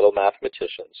like little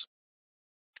mathematicians.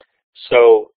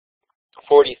 So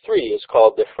 43 is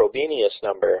called the Frobenius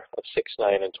number of 6,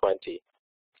 9, and 20.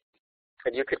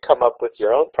 And you could come up with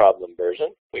your own problem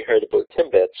version. We heard about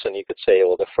Timbits, and you could say,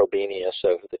 well, the Frobenius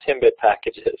of the Timbit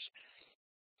packages,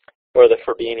 or the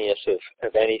Frobenius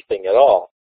of anything at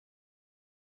all.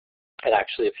 And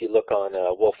actually, if you look on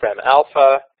Wolfram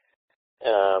Alpha,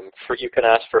 you can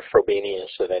ask for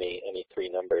Frobenius of any 3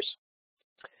 numbers.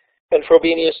 And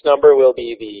Frobenius number will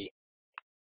be the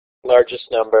largest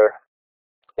number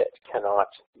that cannot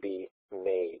be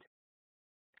made.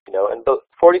 You know, and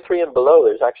 43 and below,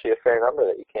 there's actually a fair number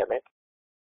that you can't make.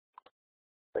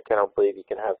 Like, I don't believe you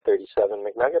can have 37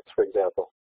 McNuggets, for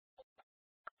example.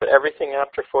 But everything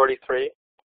after 43,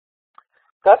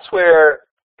 that's where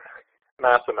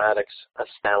mathematics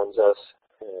astounds us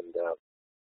and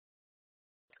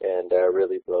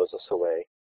really blows us away.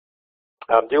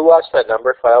 Do watch that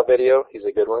number file video. He's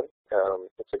a good one.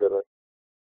 It's a good one.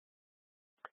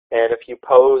 And if you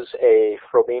pose a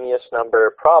Frobenius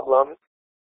number problem,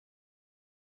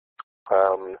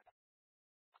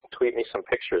 tweet me some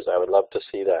pictures. I would love to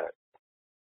see that.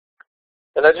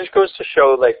 And that just goes to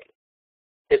show, like,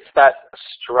 it's that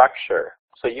structure.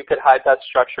 So you could hide that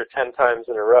structure 10 times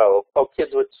in a row. Oh,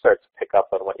 kids would start to pick up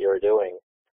on what you were doing.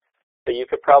 But you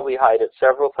could probably hide it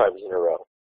several times in a row,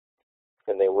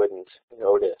 and they wouldn't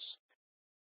notice.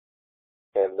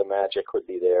 And the magic would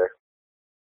be there.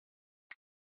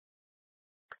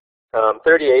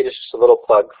 38 is just a little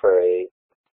plug for a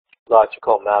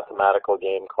logical mathematical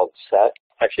game called SET.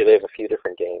 Actually, they have a few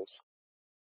different games.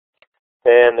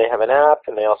 And they have an app,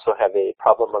 and they also have a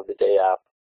problem of the day app.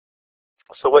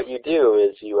 So what you do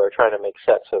is you are trying to make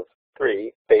sets of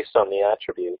 3 based on the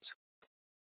attributes.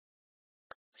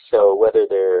 So whether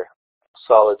they're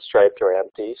solid, striped, or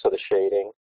empty, so the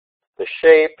shading, the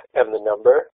shape, and the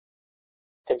number.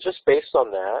 And just based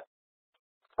on that,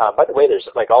 by the way, there's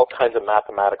like all kinds of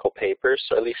mathematical papers,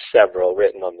 or at least several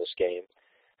written on this game,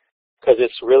 because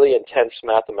it's really intense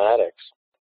mathematics.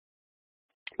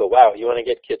 But wow, you want to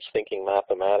get kids thinking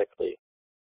mathematically,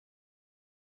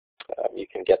 you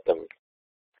can get them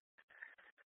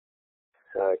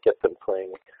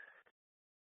playing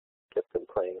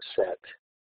SET.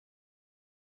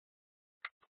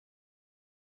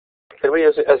 Can we,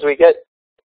 as we get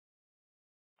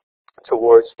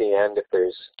towards the end, if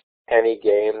there's any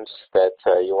games that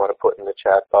you want to put in the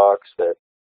chat box that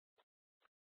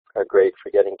are great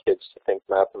for getting kids to think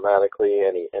mathematically,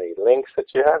 any links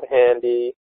that you have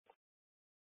handy,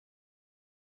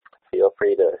 feel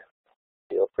free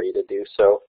to do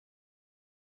so.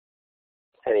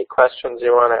 Any questions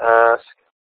you want to ask?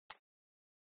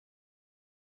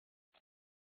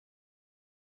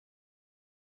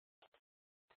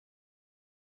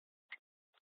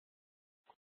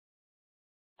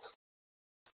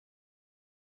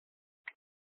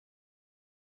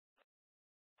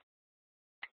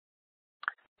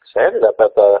 So I ended up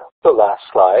at the last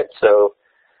slide, so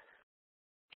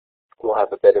we'll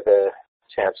have a bit of a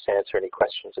chance to answer any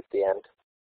questions at the end.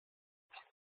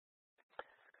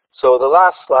 So the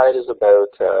last slide is about,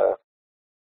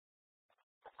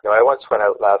 I once went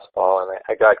out last fall and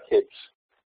I got kids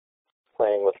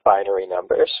playing with binary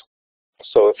numbers.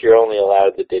 So if you're only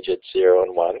allowed the digits 0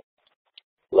 and 1,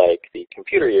 like the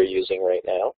computer you're using right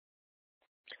now,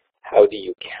 how do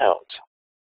you count?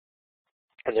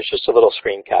 And there's just a little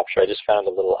screen capture. I just found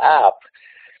a little app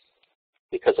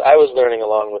because I was learning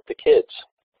along with the kids.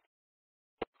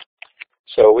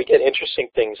 So we get interesting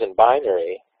things in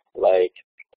binary, like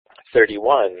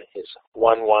 31 is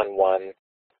 11111.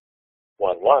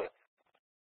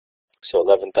 So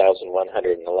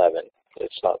 11,111.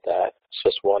 It's not that. It's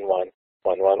just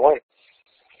 11111.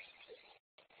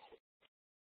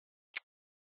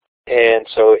 And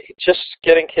so just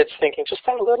getting kids thinking just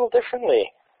a little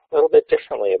bit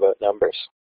differently about numbers.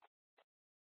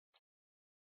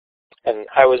 And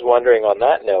I was wondering on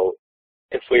that note,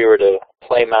 if we were to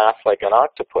play math like an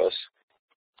octopus,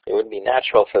 it would be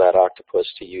natural for that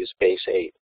octopus to use base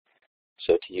 8.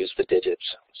 So to use the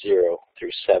digits 0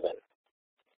 through 7.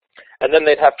 And then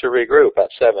they'd have to regroup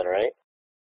at 7, right?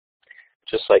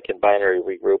 Just like in binary,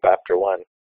 regroup after 1,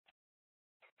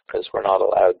 because we're not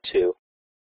allowed to.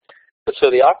 But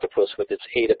so the octopus with its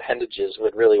 8 appendages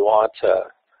would really want a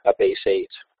base 8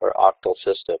 or octal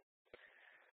system.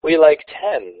 We like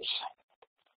 10s,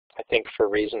 I think, for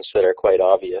reasons that are quite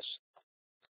obvious.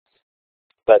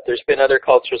 But there's been other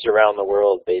cultures around the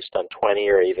world based on 20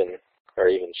 or even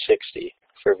 60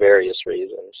 for various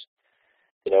reasons.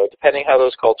 You know, depending how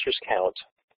those cultures count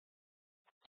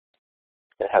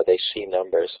and how they see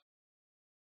numbers.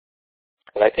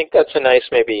 And I think that's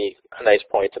maybe a nice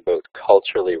point about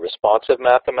culturally responsive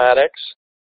mathematics.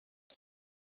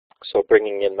 So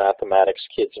bringing in mathematics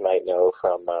kids might know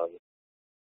from,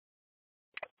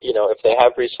 you know, if they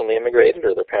have recently immigrated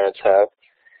or their parents have.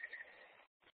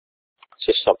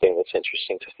 It's just something that's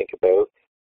interesting to think about.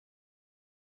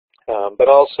 But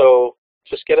also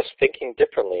just get us thinking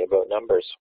differently about numbers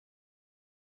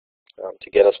to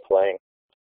get us playing.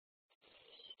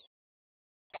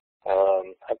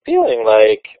 I'm feeling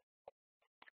like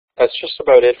that's just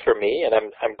about it for me, and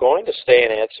I'm going to stay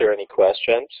and answer any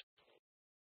questions.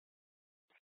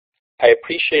 I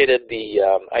appreciated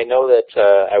I know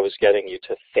that I was getting you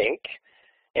to think,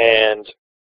 and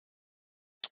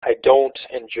I don't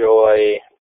enjoy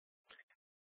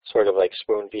sort of like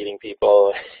spoon feeding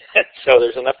people, so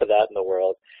there's enough of that in the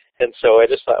world. And so I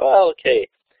just thought, well, okay,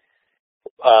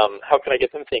 how can I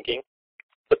get them thinking?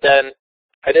 But then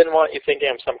I didn't want you thinking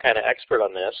I'm some kind of expert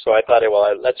on this, so I thought,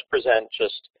 well, let's present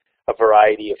just a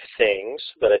variety of things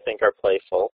that I think are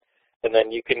playful. And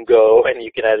then you can go and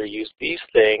you can either use these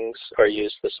things or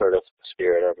use the sort of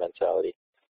spirit or mentality.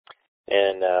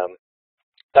 And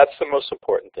that's the most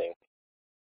important thing.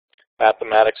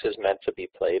 Mathematics is meant to be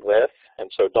played with,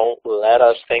 and so don't let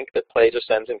us think that play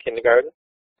just ends in kindergarten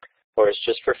or it's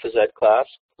just for phys ed class.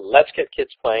 Let's get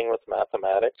kids playing with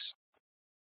mathematics.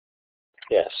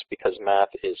 Yes, because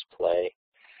math is play.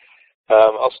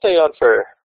 I'll stay on for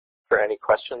any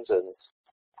questions and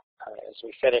as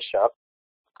we finish up.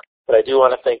 But I do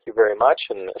want to thank you very much,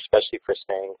 and especially for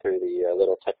staying through the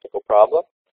little technical problem.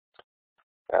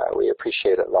 We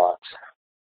appreciate it lots.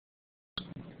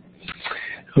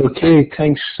 Okay,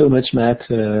 thanks so much, Matt.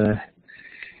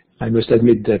 I must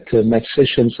admit that Matt's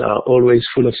sessions are always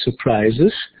full of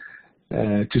surprises,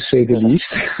 to say the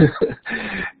least.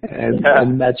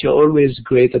 and Matt, you're always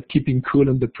great at keeping cool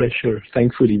under pressure,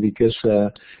 thankfully, because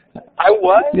I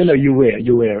was. You know, you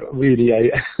were really.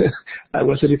 I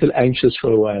was a little anxious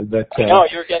for a while, but no,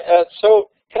 you're getting. So,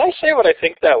 can I say what I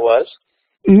think that was?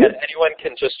 Mm-hmm. And anyone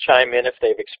can just chime in if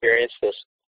they've experienced this.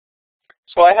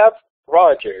 So I have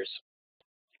Rogers,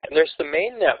 and there's the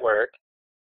main network,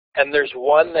 and there's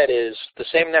one that is the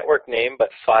same network name but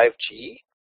 5G.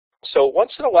 So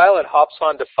once in a while it hops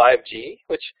on to 5G,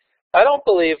 which I don't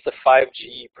believe the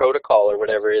 5G protocol or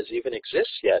whatever is even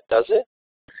exists yet, does it?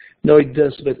 No, it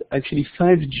does, but actually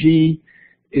 5G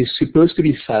is supposed to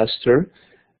be faster,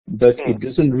 but it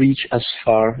doesn't reach as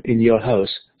far in your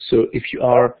house. So if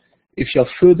you're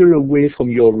further away from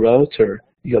your router,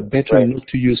 you're better not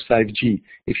to use 5G.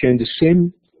 If you're in the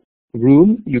same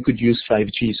room, you could use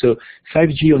 5G. So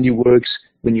 5G only works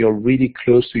when you're really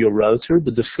close to your router,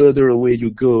 but the further away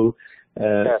you go,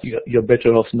 you're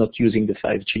better off not using the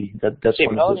 5G. That's See,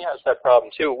 Melanie has that problem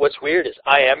too. What's weird is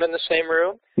I am in the same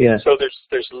room, so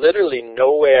there's literally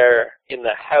nowhere in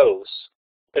the house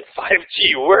that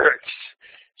 5G works.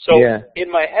 So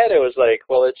in my head, it was like,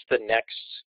 well, it's the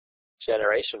next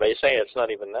generation, but you're saying it's not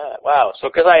even that. Wow. So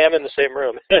because I am in the same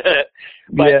room,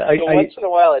 but once in a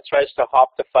while it tries to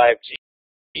hop to 5G.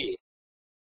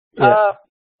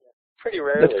 Pretty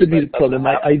rarely. That could be the problem.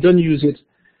 I don't use it.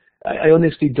 I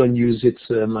honestly don't use it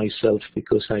myself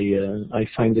because I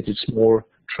find that it's more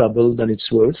trouble than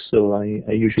it's worth. So I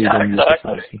usually don't use the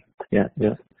 5G.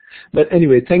 Yeah. But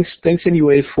anyway, thanks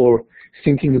anyway for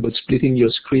thinking about splitting your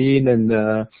screen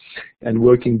and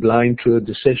working blind throughout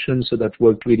the session. So that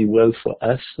worked really well for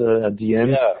us at the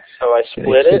end. Yeah. So I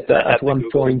split it.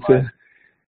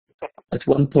 At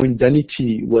one point,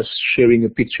 Danity was sharing a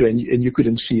picture and you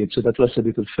couldn't see it. So that was a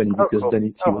little funny because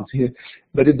Danity was here.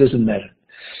 But it doesn't matter.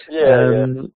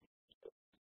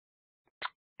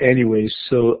 Anyway,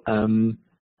 so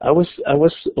I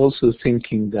was also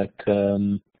thinking that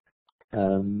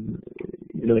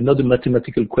another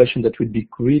mathematical question that would be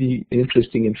really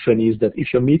interesting and funny is that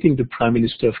if you're meeting the Prime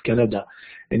Minister of Canada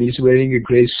and he's wearing a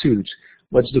gray suit,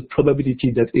 what's the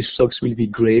probability that his socks will be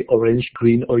gray, orange,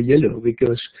 green, or yellow?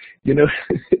 Because you know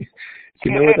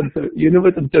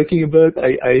what I'm talking about.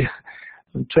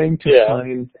 I'm trying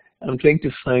to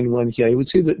find one here. I would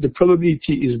say that the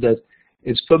probability is that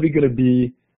it's probably going to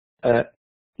be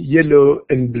yellow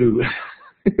and blue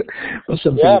or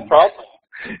something. Yeah, probably.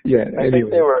 Yeah, I think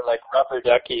they were like rubber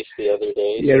duckies the other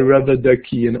day. Yeah, rubber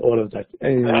ducky and all of that.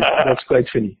 Anyway, that's quite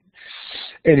funny.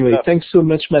 Anyway, thanks so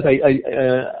much, Matt.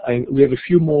 We have a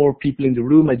few more people in the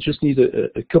room. I just need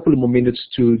a couple of more minutes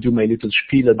to do my little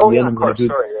spiel at the end.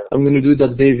 I'm going to do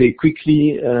that very, very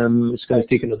quickly. It's going to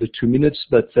take another 2 minutes,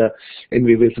 but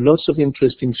anyway, we have lots of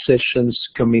interesting sessions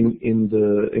coming in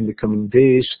the coming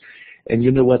days. And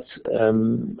you know what?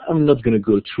 I'm not going to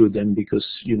go through them because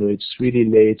it's really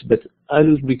late. But I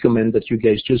would recommend that you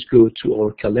guys just go to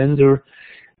our calendar.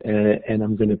 And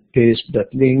I'm going to paste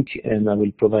that link, and I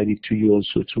will provide it to you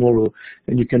also tomorrow.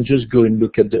 And you can just go and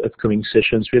look at the upcoming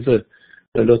sessions. We have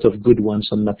a lot of good ones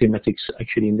on mathematics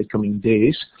actually in the coming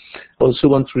days. I also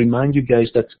want to remind you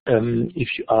guys that if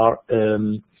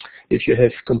you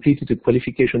have completed a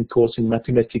qualification course in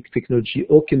mathematics, technology,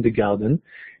 or kindergarten,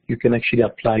 you can actually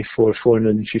apply for a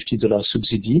 $450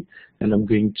 subsidy, and I'm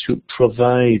going to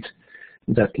provide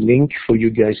that link for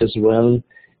you guys as well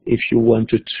if you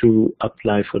wanted to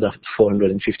apply for that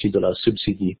 $450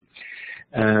 subsidy.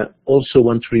 Also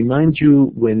want to remind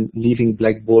you, when leaving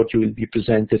Blackboard, you will be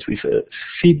presented with a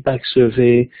feedback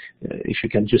survey. If you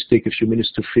can just take a few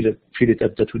minutes to fill it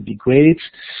up, that would be great.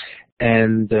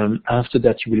 And after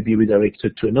that, you will be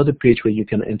redirected to another page where you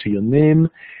can enter your name,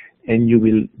 and you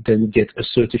will then get a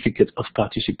certificate of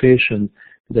participation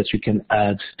that you can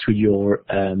add to your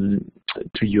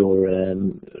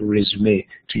resume,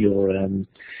 to your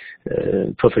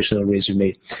professional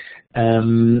resume.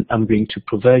 I'm going to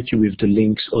provide you with the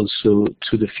links also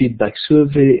to the feedback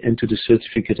survey and to the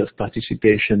certificate of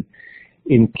participation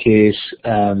in case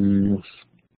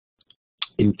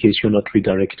you're not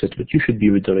redirected, but you should be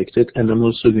redirected. And I'm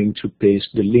also going to paste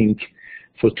the link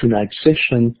for tonight's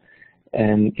session,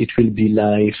 and it will be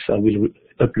live. I will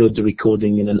upload the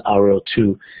recording in an hour or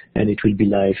two, and it will be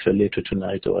live later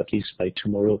tonight, or at least by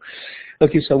tomorrow.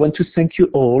 Okay, so I want to thank you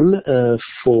all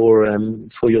for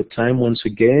your time once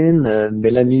again.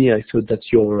 Melanie, I thought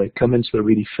that your comments were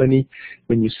really funny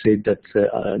when you said that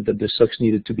that the socks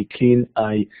needed to be clean.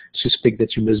 I suspect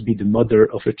that you must be the mother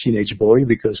of a teenage boy,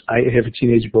 because I have a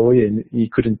teenage boy and he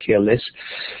couldn't care less.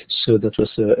 So that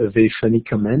was a very funny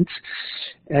comment.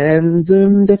 And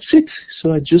that's it.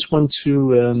 So I just want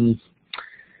to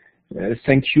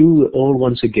thank you all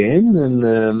once again, and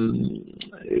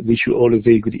wish you all a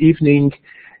very good evening,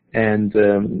 and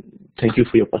thank you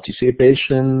for your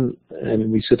participation, and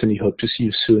we certainly hope to see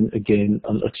you soon again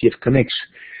on OTF Connects.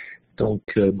 Donc,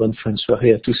 bonne fin de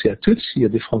soirée à tous et à toutes, s'il y a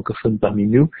des francophones parmi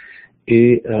nous,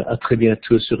 et à très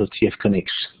bientôt sur OTF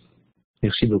Connects.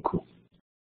 Merci beaucoup.